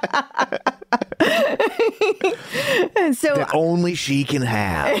 So That only she can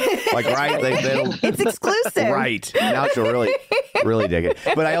have. Like, right? it's exclusive. Right. Now she'll really dig it.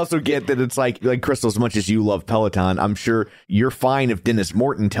 But I also get that it's like Crystal, as much as you love Peloton, I'm sure you're fine if Dennis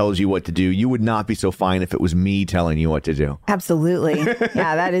Morton tells you what to do. You would not be so fine if it was me telling you what to do. Absolutely.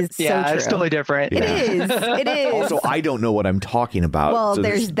 Yeah, that is so true. It's totally different. It is. It is. Also, I don't know what I'm talking about. Well, so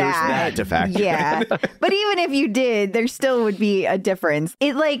there's that. to factor. Yeah. But even if you did, there still would be a difference.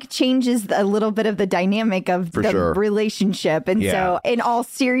 It like changes a little bit of the dynamic of the relationship. And so in all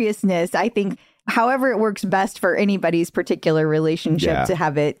seriousness, I think however it works best for anybody's particular relationship to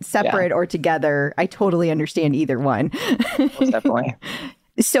have it separate or together, I totally understand either one. Most definitely.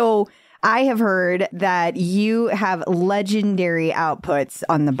 So I have heard that you have legendary outputs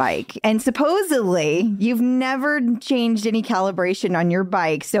on the bike, and supposedly you've never changed any calibration on your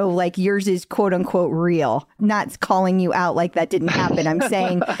bike. So like yours is quote unquote real. Not calling you out like that didn't happen. I'm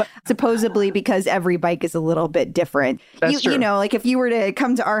saying supposedly because every bike is a little bit different. That's true. You know, like if you were to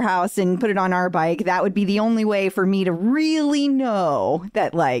come to our house and put it on our bike, that would be the only way for me to really know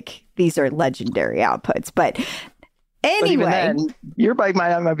that like these are legendary outputs. But anyway, but even then, your bike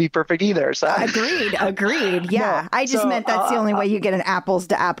might not be perfect either. So agreed. Yeah, No, I just meant that's the only way you get an apples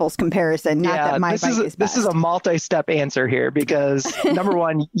to apples comparison. Not that my bike is best. This is a multi-step answer here because number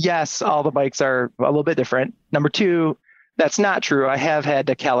one, yes, all the bikes are a little bit different. Number two, that's not true. I have had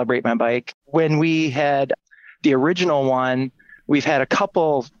to calibrate my bike. When we had the original one, we've had a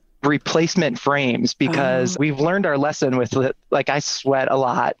couple replacement frames because we've learned our lesson with it. Like I sweat a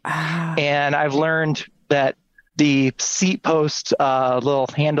lot, and I've learned that the seat post little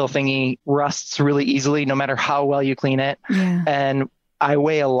handle thingy rusts really easily no matter how well you clean it. Yeah. And I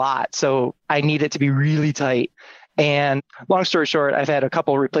weigh a lot, so I need it to be really tight. And long story short, I've had a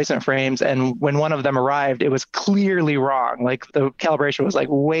couple replacement frames, and when one of them arrived, it was clearly wrong. Like the calibration was like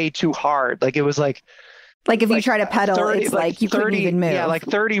way too hard. Like it was like if you try to pedal, 30, it's like you 30, couldn't even move. Yeah, like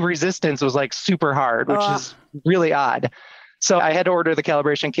 30 resistance was like super hard, which is really odd. So I had to order the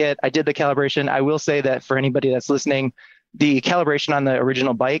calibration kit. I did the calibration. I will say that for anybody that's listening, the calibration on the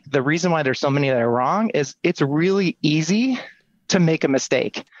original bike, the reason why there's so many that are wrong is it's really easy to make a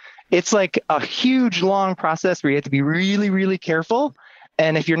mistake. It's like a huge, long process where you have to be really, really careful.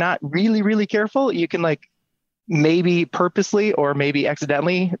 And if you're not really, really careful, you can like maybe purposely or maybe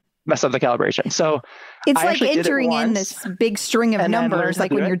accidentally mess up the calibration. So it's like entering in this big string of numbers,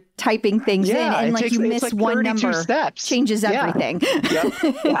 like when you're typing things in and like you miss one number, steps. Changes everything.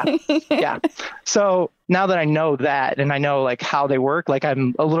 Yeah. So now that I know that and I know like how they work, like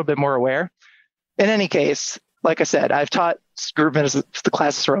I'm a little bit more aware. In any case, like I said, I've taught group fitness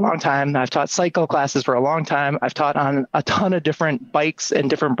classes for a long time. I've taught cycle classes for a long time. I've taught on a ton of different bikes and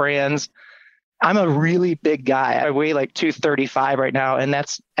different brands. I'm a really big guy. I weigh like 235 right now, and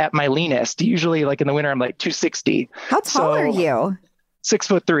that's at my leanest. Usually like in the winter, I'm like 260. How tall are you?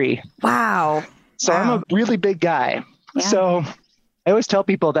 6'3". Wow. So I'm a really big guy. Yeah. So I always tell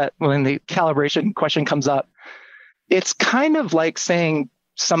people that when the calibration question comes up, it's kind of like saying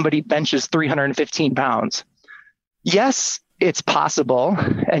somebody benches 315 pounds. Yes, it's possible.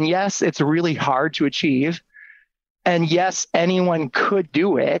 And yes, it's really hard to achieve. And yes, anyone could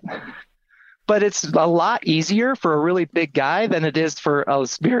do it. But it's a lot easier for a really big guy than it is for a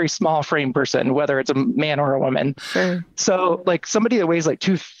very small frame person, whether it's a man or a woman. Sure. So like somebody that weighs like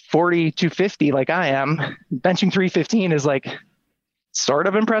 240, 250, like I am, benching 315 is like sort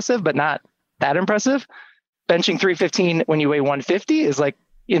of impressive, but not that impressive. Benching 315 when you weigh 150 is like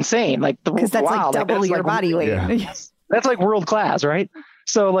insane. Like because that's like double your body weight. Yeah. That's like world class, right?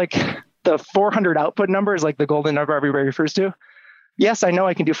 So like the 400 output number is like the golden number everybody refers to. Yes, I know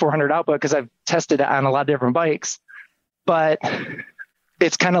I can do 400 output because I've tested it on a lot of different bikes, but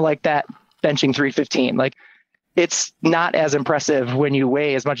it's kind of like that benching 315. Like it's not as impressive when you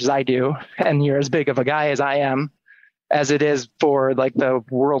weigh as much as I do and you're as big of a guy as I am, as it is for like the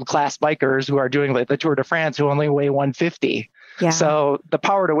world-class bikers who are doing like the Tour de France who only weigh 150. Yeah. So the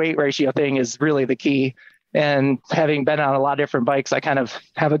power to weight ratio thing is really the key. And having been on a lot of different bikes, I kind of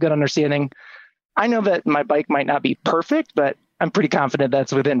have a good understanding. I know that my bike might not be perfect, but I'm pretty confident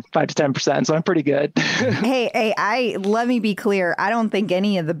that's within 5 to 10%. So I'm pretty good. Hey, let me be clear. I don't think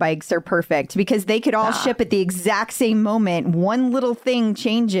any of the bikes are perfect because they could all ship at the exact same moment. One little thing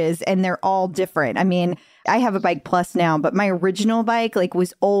changes and they're all different. I mean, I have a Bike Plus now, but my original bike like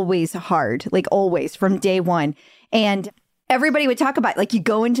was always hard, like always from day one. And everybody would talk about like you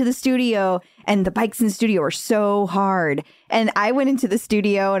go into the studio and the bikes in the studio are so hard. And I went into the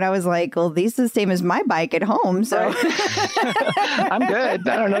studio and I was like, well, these are the same as my bike at home. So I'm good.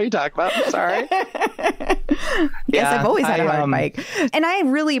 I don't know what you talk about. Sorry. Yes, I've always had a hard bike. And I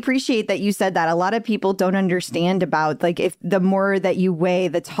really appreciate that you said that. A lot of people don't understand about, like, if the more that you weigh,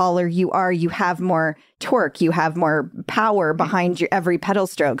 the taller you are, you have more torque, you have more power behind your every pedal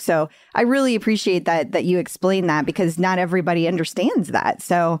stroke. So I really appreciate that you explain that, because not everybody understands that.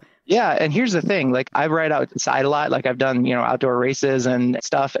 So yeah. And here's the thing, like I ride outside a lot, like I've done, outdoor races and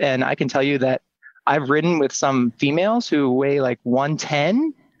stuff. And I can tell you that I've ridden with some females who weigh like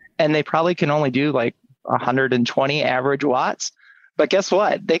 110 and they probably can only do like 120 average watts. But guess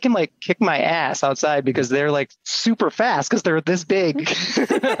what? They can like kick my ass outside because they're like super fast because they're this big.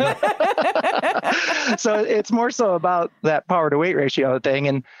 So it's more so about that power to weight ratio thing.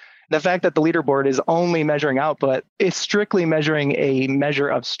 And the fact that the leaderboard is only measuring output is strictly measuring a measure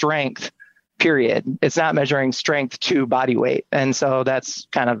of strength, period. It's not measuring strength to body weight. And so that's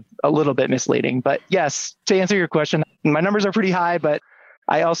kind of a little bit misleading. But yes, to answer your question, my numbers are pretty high, but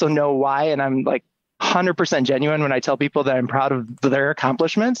I also know why. And I'm like 100% genuine when I tell people that I'm proud of their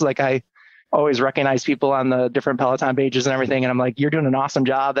accomplishments. Like I always recognize people on the different Peloton pages and everything. And I'm like, you're doing an awesome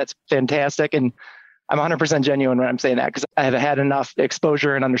job. That's fantastic. And I'm 100% genuine when I'm saying that, because I have had enough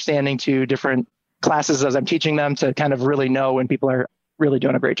exposure and understanding to different classes as I'm teaching them to kind of really know when people are really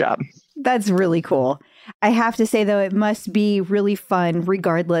doing a great job. That's really cool. I have to say, though, it must be really fun,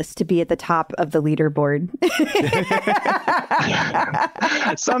 regardless, to be at the top of the leaderboard.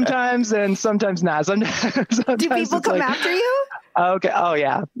 Sometimes and sometimes not. Sometimes do people come after you? Okay. Oh,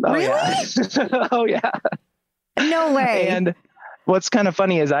 yeah. Oh, really? Yeah. Oh, yeah. No way. And what's kind of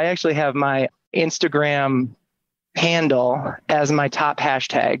funny is I actually have my Instagram handle as my top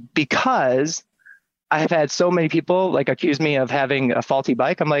hashtag because I have had so many people like accuse me of having a faulty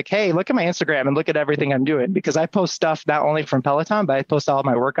bike. I'm like, hey, look at my Instagram and look at everything I'm doing, because I post stuff not only from Peloton, but I post all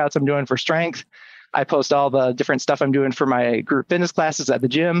my workouts I'm doing for strength. I post all the different stuff I'm doing for my group fitness classes at the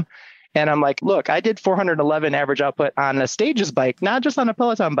gym. And I'm like, look, I did 411 average output on a Stages bike, not just on a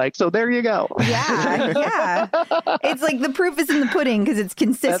Peloton bike. So there you go. Yeah. Yeah. It's like the proof is in the pudding because it's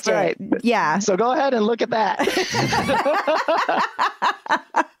consistent. That's right. Yeah. So go ahead and look at that.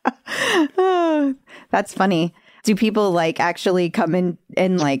 Oh, that's funny. Do people like actually come in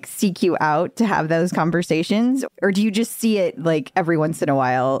and like seek you out to have those conversations? Or do you just see it like every once in a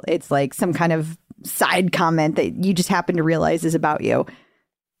while? It's like some kind of side comment that you just happen to realize is about you.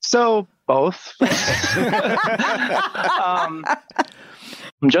 So both.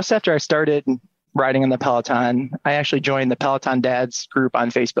 Just after I started riding on the Peloton, I actually joined the Peloton Dads group on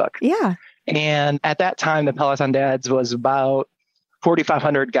Facebook. Yeah. And at that time, the Peloton Dads was about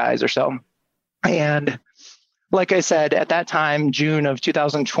 4,500 guys or so. And like I said, at that time, June of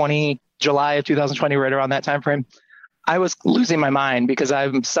 2020, July of 2020, right around that time frame, I was losing my mind because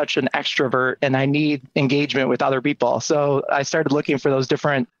I'm such an extrovert and I need engagement with other people. So I started looking for those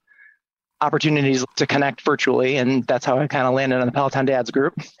different opportunities to connect virtually. And that's how I kind of landed on the Peloton Dads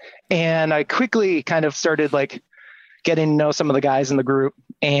group. And I quickly kind of started like getting to know some of the guys in the group,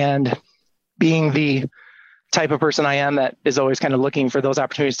 and being the type of person I am that is always kind of looking for those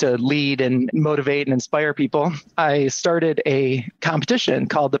opportunities to lead and motivate and inspire people, I started a competition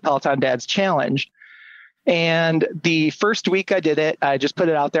called the Peloton Dads Challenge. And the first week I did it, I just put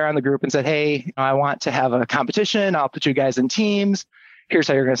it out there on the group and said, hey, I want to have a competition. I'll put you guys in teams. Here's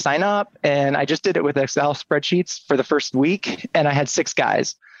how you're going to sign up. And I just did it with Excel spreadsheets for the first week. And I had 6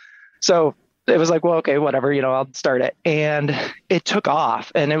 guys. So it was like, well, okay, whatever, I'll start it. And it took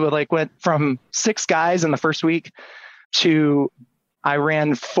off. And it would went from 6 guys in the first week to I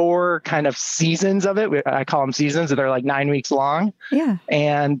ran 4 kind of seasons of it. I call them seasons. They're like 9 weeks long. Yeah.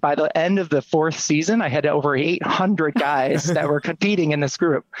 And by the end of the 4th season, I had over 800 guys that were competing in this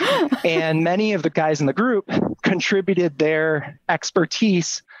group. And many of the guys in the group contributed their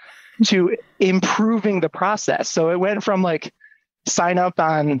expertise to improving the process. So it went from sign up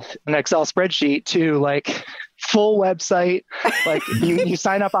on an Excel spreadsheet to full website. You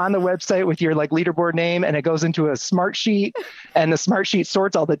sign up on the website with your leaderboard name, and it goes into a smart sheet, and the smart sheet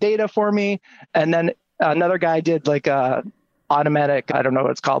sorts all the data for me. And then another guy did a automatic, I don't know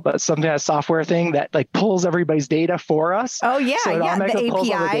what it's called, but something, a software thing that pulls everybody's data for us. Oh yeah. So yeah.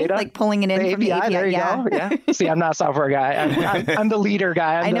 The API, pulling it in from the API. There you go. Yeah. See, I'm not a software guy. I'm the leader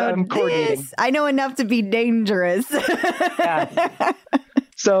guy. I'm coordinating. I know enough to be dangerous. Yeah.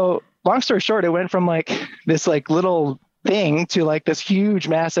 So long story short, it went from this little thing to this huge,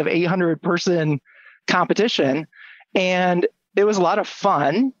 massive 800-person competition. And it was a lot of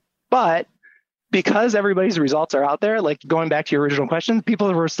fun, but because everybody's results are out there, going back to your original question,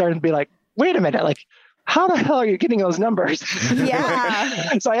 people were starting to be like, wait a minute, like, how the hell are you getting those numbers?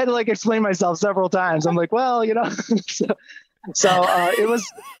 Yeah. So I had to like explain myself several times. I'm like, well, so it was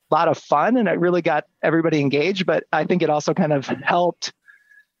a lot of fun and it really got everybody engaged, but I think it also kind of helped.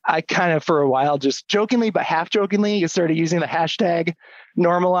 I kind of, for a while, just jokingly, but half jokingly, you started using the hashtag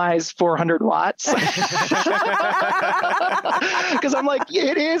normalize 400 watts. Because I'm like,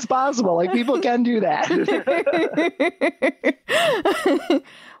 it is possible. Like, people can do that.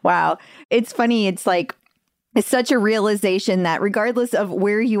 Wow. It's funny. It's like, it's such a realization that regardless of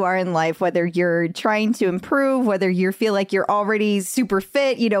where you are in life, whether you're trying to improve, whether you feel like you're already super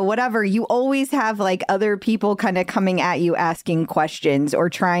fit, whatever, you always have like other people kind of coming at you asking questions or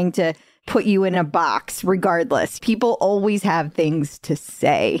trying to put you in a box. Regardless, people always have things to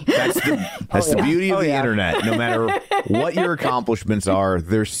say. That's the beauty of the internet. No matter what your accomplishments are,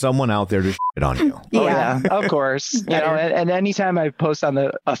 there's someone out there to shit on you. Yeah, of course. And anytime I post on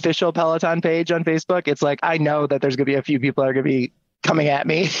the official Peloton page on Facebook, it's like, I know that there's going to be a few people that are going to be coming at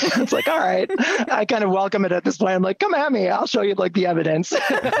me. It's like, all right, I kind of welcome it at this point. I'm like, come at me. I'll show you like the evidence.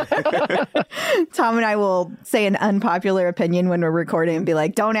 Tom and I will say an unpopular opinion when we're recording and be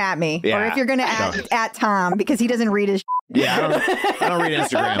like, don't at me. Yeah, or if you're going to at Tom because he doesn't read his Yeah, I don't read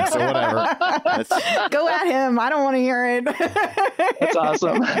Instagram, so whatever. Go at him. I don't want to hear it. That's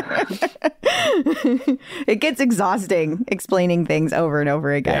awesome. It gets exhausting explaining things over and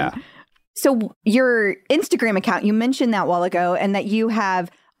over again. Yeah. So your Instagram account, you mentioned that a while ago and that you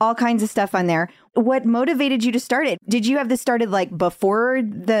have all kinds of stuff on there. What motivated you to start it? Did you have this started like before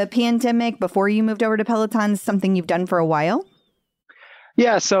the pandemic, before you moved over to Peloton, something you've done for a while?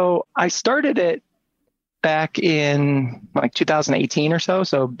 Yeah, so I started it back in like 2018 or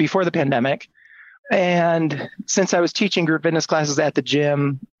so before the pandemic. And since I was teaching group fitness classes at the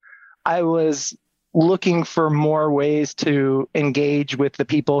gym, I was looking for more ways to engage with the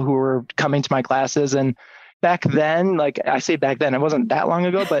people who were coming to my classes. And back then, like I say back then, it wasn't that long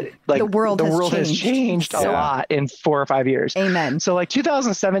ago, but like the world has changed a lot in 4 or 5 years. Amen. So like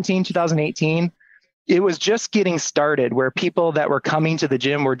 2017, 2018, it was just getting started where people that were coming to the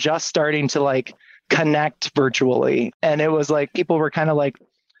gym were just starting to like connect virtually. And it was like people were kind of like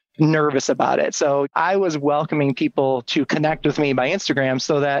nervous about it. So I was welcoming people to connect with me by Instagram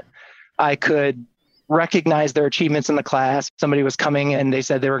so that I could recognize their achievements in the class. Somebody was coming and they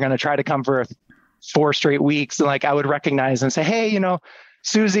said they were going to try to come for 4 straight weeks. And like I would recognize and say, hey,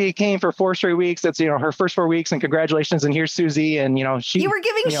 Susie came for 4 straight weeks. That's, her first 4 weeks and congratulations. And here's Susie. And, she, you were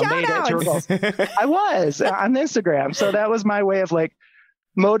giving shout outs. I was on Instagram. So that was my way of like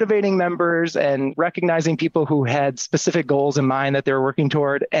motivating members and recognizing people who had specific goals in mind that they were working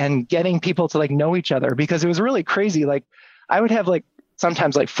toward and getting people to like know each other, because it was really crazy. Like I would have like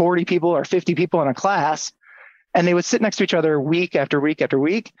sometimes like 40 people or 50 people in a class, and they would sit next to each other week after week after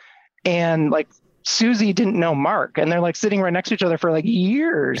week. And like Susie didn't know Mark, and they're like sitting right next to each other for like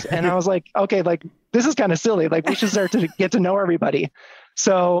years. And I was like, okay, like this is kind of silly. Like we should start to get to know everybody.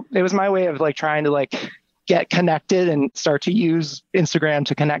 So it was my way of like trying to like get connected and start to use Instagram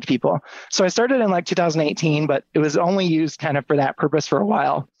to connect people. So I started in like 2018, but it was only used kind of for that purpose for a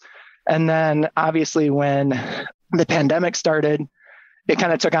while. And then obviously when the pandemic started, it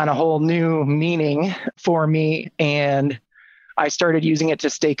kind of took on a whole new meaning for me. And I started using it to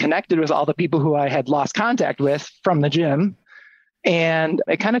stay connected with all the people who I had lost contact with from the gym. And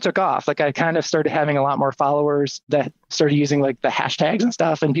it kind of took off. Like I kind of started having a lot more followers that started using like the hashtags and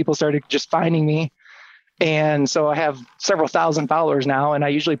stuff, and people started just finding me. And so I have several thousand followers now, and I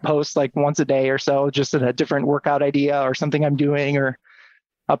usually post like once a day or so, just a different workout idea or something I'm doing, or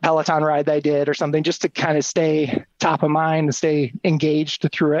a Peloton ride that I did or something, just to kind of stay top of mind and stay engaged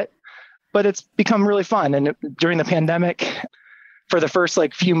through it. But it's become really fun. And during the pandemic, for the first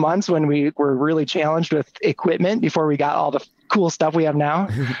like few months when we were really challenged with equipment before we got all the cool stuff we have now,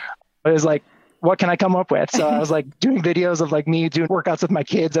 it was like, what can I come up with? So I was like doing videos of like me doing workouts with my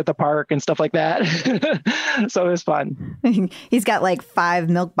kids at the park and stuff like that. So it was fun. He's got like 5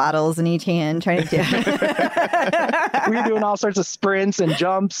 milk bottles in each hand trying to do. We were doing all sorts of sprints and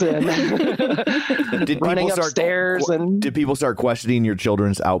jumps and running upstairs. Did people start questioning your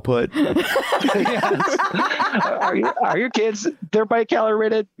children's output? Yes. Are your kids, they're bike calorie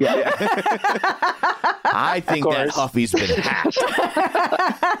rated? Yeah. I think that Huffy's been hacked.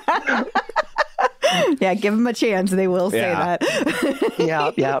 Yeah, give them a chance. They will say that.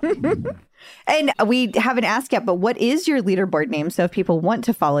 Yeah. And we haven't asked yet, but what is your leaderboard name? So if people want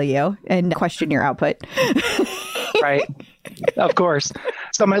to follow you and question your output. Right. Of course.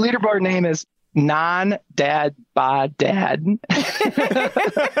 So my leaderboard name is non-dad bod dad.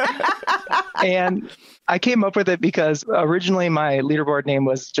 And I came up with it because originally my leaderboard name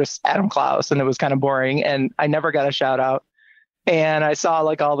was just Adam Clous, and it was kind of boring, and I never got a shout out. And I saw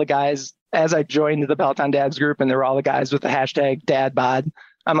like all the guys as I joined the Peloton Dads group, and there were all the guys with the hashtag dad bod.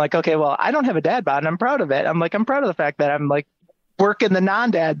 I'm like, okay, well, I don't have a dad bod, and I'm proud of it. I'm proud of the fact that I'm like working the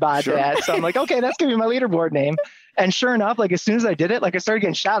non-dad bod dad. So I'm like, okay, that's gonna be my leaderboard name. And sure enough, like as soon as I did it, like I started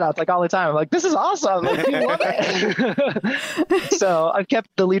getting shout outs like all the time. I'm like, this is awesome. Like, people love it. So I've kept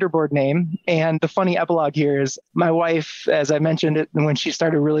the leaderboard name. And the funny epilogue here is my wife, as I mentioned it, when she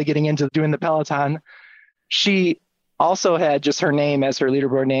started really getting into doing the Peloton, she also had just her name as her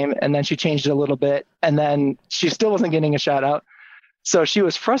leaderboard name. And then she changed it a little bit. And then she still wasn't getting a shout out. So she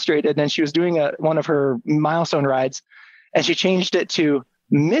was frustrated, and she was doing one of her milestone rides, and she changed it to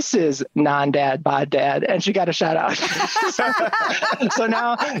Mrs. Non-Dad Bod Dad, and she got a shout out. So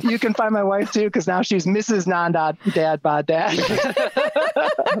now you can find my wife too, because now she's Mrs. Non-Dad Bod Dad.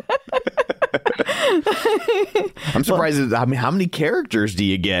 I'm surprised. I mean, how many characters do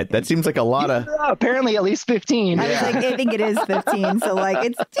you get? That seems like a lot of. Apparently, at least 15. I was like, I think it is 15. So like,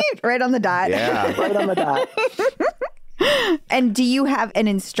 it's right on the dot. Yeah, right on the dot. And do you have an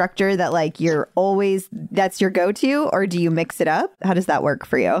instructor that like that's your go-to, or do you mix it up? How does that work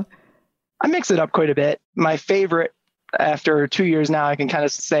for you? I mix it up quite a bit. My favorite, after 2 years now, I can kind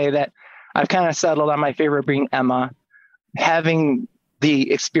of say that I've kind of settled on my favorite being Emma. Having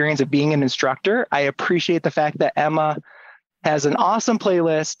the experience of being an instructor, I appreciate the fact that Emma has an awesome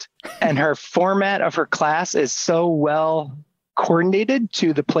playlist, and her format of her class is so well coordinated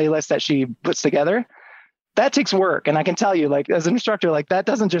to the playlist that she puts together. That takes work. And I can tell you, like, as an instructor, like that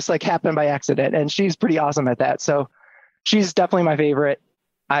doesn't just like happen by accident. And she's pretty awesome at that. So she's definitely my favorite.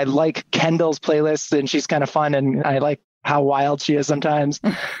 I like Kendall's playlist, and she's kind of fun, and I like how wild she is sometimes.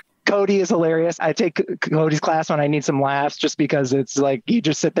 Cody is hilarious. I take Cody's class when I need some laughs, just because it's like you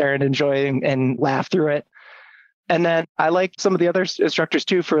just sit there and enjoy and laugh through it. And then I like some of the other instructors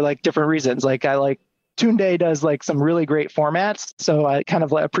too for like different reasons. Like I like Tunde does like some really great formats. So I kind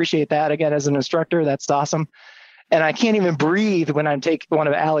of appreciate that again as an instructor. That's awesome. And I can't even breathe when I take one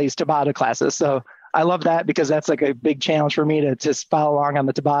of Allie's Tabata classes. So I love that, because that's like a big challenge for me to just follow along on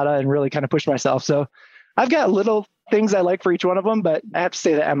the Tabata and really kind of push myself. So I've got little things I like for each one of them, but I have to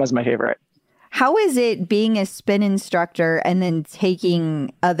say that Emma's my favorite. How is it being a spin instructor and then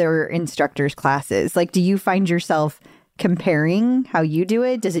taking other instructors' classes? Like, do you find yourself comparing how you do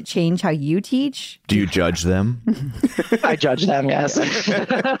it? Does it change how you teach? Do you judge them? I judge them, yes. And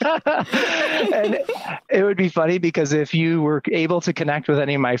it would be funny, because if you were able to connect with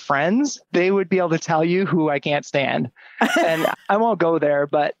any of my friends, they would be able to tell you who I can't stand. And I won't go there,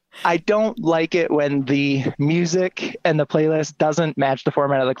 but I don't like it when the music and the playlist doesn't match the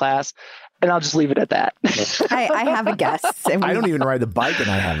format of the class. And I'll just leave it at that. I have a guess. I don't even ride the bike,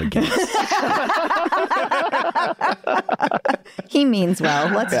 and I have a guess. He means well.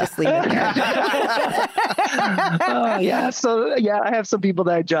 Let's just leave it there. Yeah. So, yeah, I have some people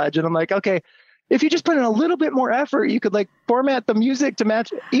that I judge, and I'm like, okay, if you just put in a little bit more effort, you could like format the music to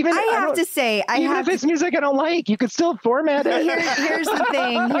match. Even if it's music I don't like, you could still format it. Here's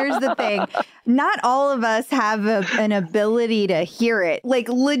the thing. Not all of us have an ability to hear it. Like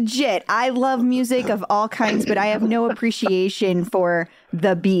legit, I love music of all kinds, but I have no appreciation for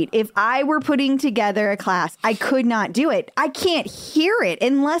the beat. If I were putting together a class, I could not do it. I can't hear it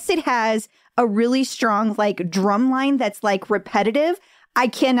unless it has a really strong like drum line that's like repetitive. I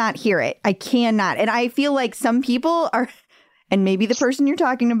cannot hear it. I cannot. And I feel like some people are, and maybe the person you're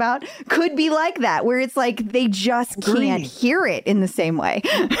talking about could be like that, where it's like they just can't hear it in the same way.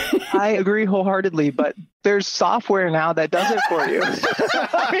 I agree wholeheartedly, but there's software now that does it for you.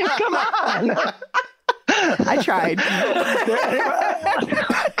 I mean, come on. I tried.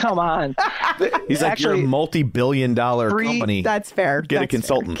 Come on. He's like, you're a multi-billion-dollar company. That's fair. Get a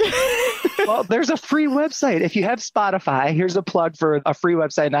consultant. Well, there's a free website. If you have Spotify, here's a plug for a free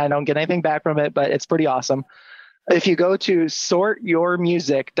website, and I don't get anything back from it, but it's pretty awesome. If you go to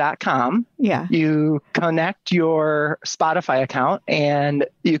sortyourmusic.com, you connect your Spotify account, and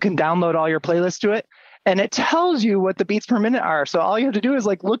you can download all your playlists to it. And it tells you what the beats per minute are. So all you have to do is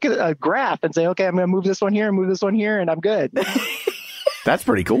like look at a graph and say, okay, I'm going to move this one here and move this one here, and I'm good. That's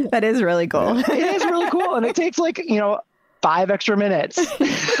pretty cool. That is really cool. It is really cool. And it takes 5 extra minutes.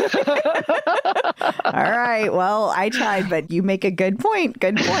 All right. Well, I tried, but you make a good point.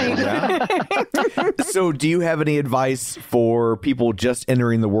 Good point. Yeah. So do you have any advice for people just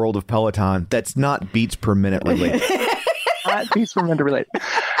entering the world of Peloton that's not beats per minute related? Not beats per minute related.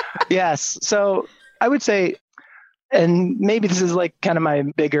 Yes. So I would say, and maybe this is like kind of my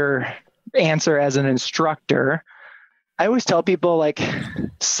bigger answer as an instructor, I always tell people, like,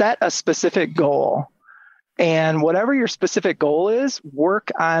 set a specific goal. And whatever your specific goal is,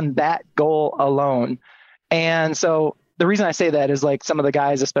 work on that goal alone. And so the reason I say that is, like, some of the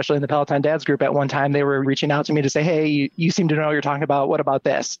guys, especially in the Peloton Dads group at one time, they were reaching out to me to say, hey, you seem to know what you're talking about. What about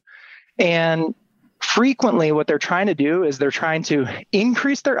this? And frequently what they're trying to do is they're trying to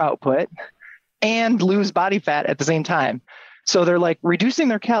increase their output and lose body fat at the same time. So they're like reducing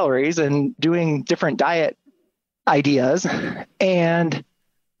their calories and doing different diet ideas, and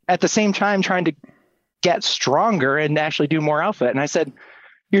at the same time trying to get stronger and actually do more output. And I said,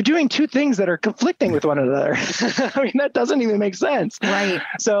 you're doing two things that are conflicting with one another. I mean, that doesn't even make sense. Right.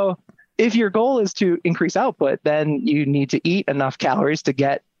 So if your goal is to increase output, then you need to eat enough calories to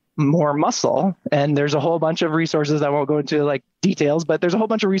get more muscle. And there's a whole bunch of resources. I won't go into like details, but there's a whole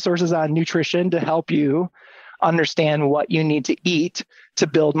bunch of resources on nutrition to help you understand what you need to eat to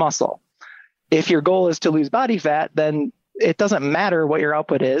build muscle. If your goal is to lose body fat, then it doesn't matter what your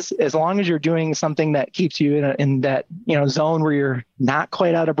output is, as long as you're doing something that keeps you in that, zone where you're not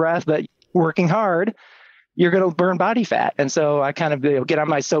quite out of breath, but working hard, you're going to burn body fat. And so I kind of get on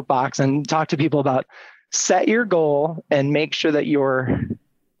my soapbox and talk to people about set your goal and make sure that your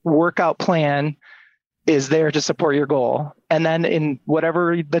workout plan is there to support your goal. And then in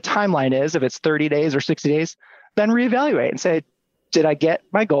whatever the timeline is, if it's 30 days or 60 days, then reevaluate and say, did I get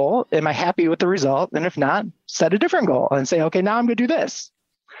my goal? Am I happy with the result? And if not, set a different goal and say, okay, now I'm going to do this.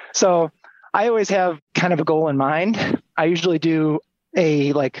 So I always have kind of a goal in mind. I usually do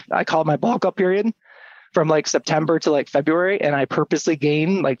I call it my bulk up period from like September to like February. And I purposely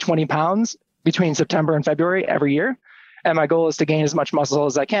gain like 20 pounds between September and February every year. And my goal is to gain as much muscle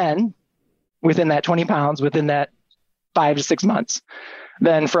as I can within that 20 pounds, within that 5 to 6 months.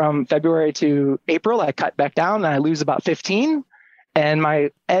 Then from February to April, I cut back down and I lose about 15. And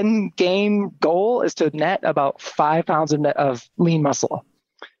my end game goal is to net about 5 pounds of lean muscle.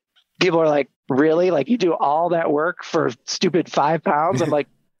 People are like, really? Like, you do all that work for stupid 5 pounds? I'm like,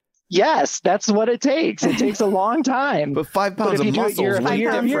 yes, that's what it takes. It takes a long time. But 5 pounds of muscle is way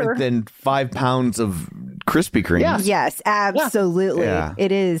different than 5 pounds of Krispy Kreme. Yeah. Yes, absolutely. Yeah.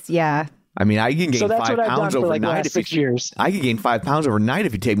 It is. Yeah. I mean, I can gain 5 pounds overnight. Like 6 years. I can gain 5 pounds overnight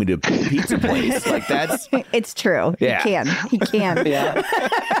if you take me to a pizza place. Like, that's. It's true. Yeah. He can. Yeah.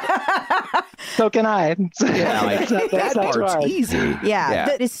 So can I. Yeah, like, that part's easy. Yeah,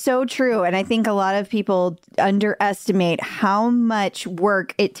 that is so true. And I think a lot of people underestimate how much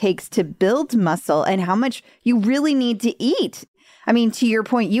work it takes to build muscle and how much you really need to eat. I mean, to your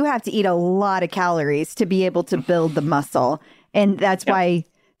point, you have to eat a lot of calories to be able to build the muscle. And that's why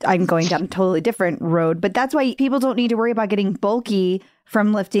I'm going down a totally different road. But that's why people don't need to worry about getting bulky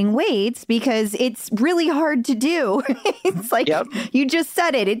from lifting weights, because it's really hard to do. It's like, you just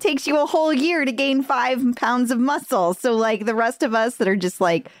said it. It takes you a whole year to gain 5 pounds of muscle. So like the rest of us that are just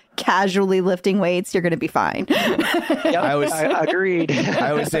like casually lifting weights, you're going to be fine. I agreed. I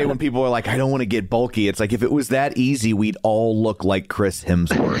always say when people are like, I don't want to get bulky, it's like, if it was that easy, we'd all look like Chris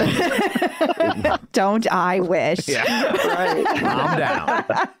Hemsworth. Don't I wish? Yeah. Right. Calm down.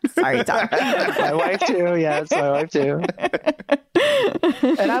 Sorry, Tom. My wife too. Yeah, it's my wife too.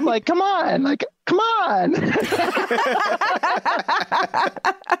 And I'm like, come on.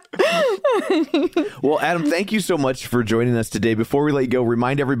 Well, Adam, thank you so much for joining us today. Before we let you go,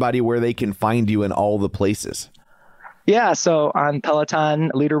 remind everybody where they can find you in all the places. Yeah, so on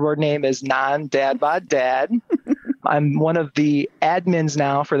Peloton, leaderboard name is non-dad-bod-dad. I'm one of the admins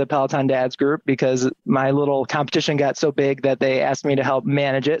now for the Peloton Dads group because my little competition got so big that they asked me to help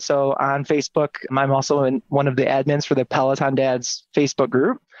manage it. So on Facebook, I'm also one of the admins for the Peloton Dads Facebook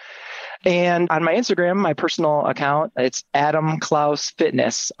group. And on my Instagram, my personal account, it's Adam Clous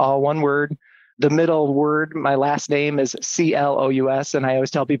Fitness, all one word. The middle word, my last name is Clous. And I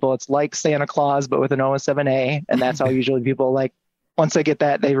always tell people it's like Santa Claus, but with an O and 7A. And that's how usually people once they get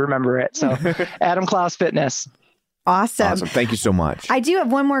that, they remember it. So Adam Clous Fitness. Awesome. Thank you so much. I do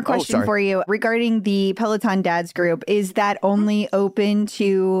have one more question for you regarding the Peloton Dads group. Is that only open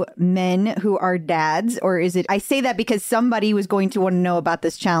to men who are dads, or is it? I say that because somebody was going to want to know about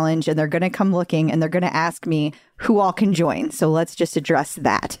this challenge and they're going to come looking and they're going to ask me who all can join. So let's just address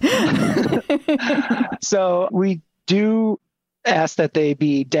that. So we do ask that they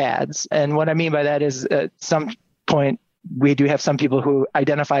be dads. And what I mean by that is at some point, we do have some people who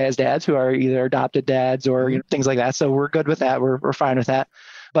identify as dads who are either adopted dads or things like that. So we're good with that. We're fine with that.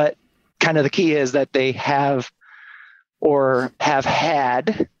 But kind of the key is that they have or have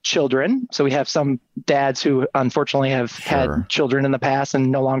had children. So we have some dads who unfortunately have had children in the past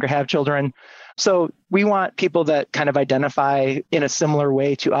and no longer have children. So we want people that kind of identify in a similar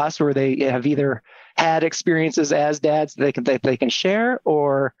way to us, where they have either had experiences as dads that they can share,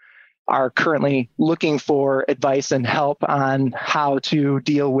 or are currently looking for advice and help on how to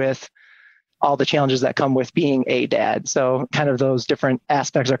deal with all the challenges that come with being a dad. So kind of those different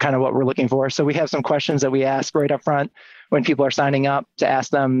aspects are kind of what we're looking for. So we have some questions that we ask right up front when people are signing up to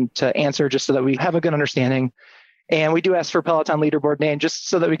ask them to answer, just so that we have a good understanding. And we do ask for Peloton leaderboard name, just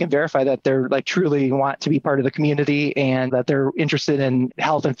so that we can verify that they're like truly want to be part of the community and that they're interested in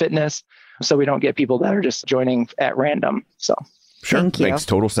health and fitness. So we don't get people that are just joining at random. So sure. Thank you. Makes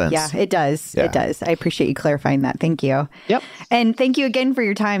total sense. Yeah, it does. Yeah. It does. I appreciate you clarifying that. Thank you. Yep. And thank you again for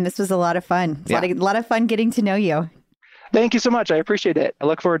your time. This was a lot of fun. A lot of fun getting to know you. Thank you so much. I appreciate it. I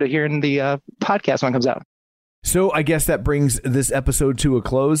look forward to hearing the podcast when it comes out. So I guess that brings this episode to a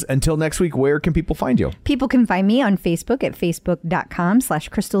close. Until next week, where can people find you? People can find me on Facebook at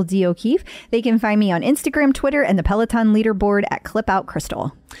facebook.com/Crystal D. O'Keefe. They can find me on Instagram, Twitter, and the Peloton leaderboard at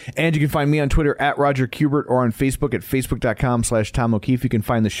ClipOutCrystal. And you can find me on Twitter at Roger Kubert, or on Facebook at facebook.com/Tom O'Keefe. You can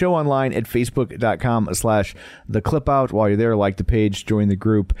find the show online at facebook.com/The Clipout. While you're there, like the page, join the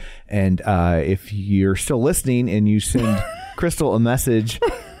group. And if you're still listening and you send Crystal a message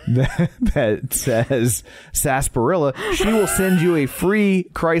that says sarsaparilla, she will send you a free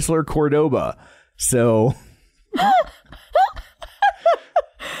Chrysler Cordoba. So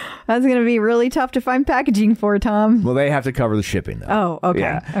that's going to be really tough to find packaging for, Tom. Well, they have to cover the shipping, though. Oh, okay.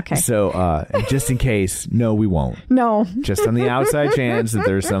 Yeah. Okay. So just in case, no, we won't. No. Just on the outside chance that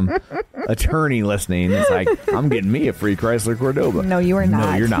there's some attorney listening that's like, I'm getting me a free Chrysler Cordoba. No, you are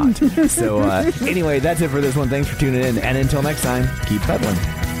not. No, you're not. So anyway, that's it for this one. Thanks for tuning in. And until next time, keep pedaling.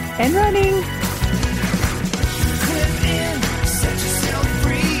 And running.